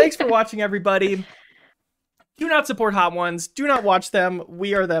 Thanks for watching, everybody. Do not support Hot Ones. Do not watch them.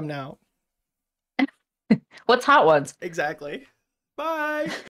 We are them now. what's Hot Ones? Exactly. Bye.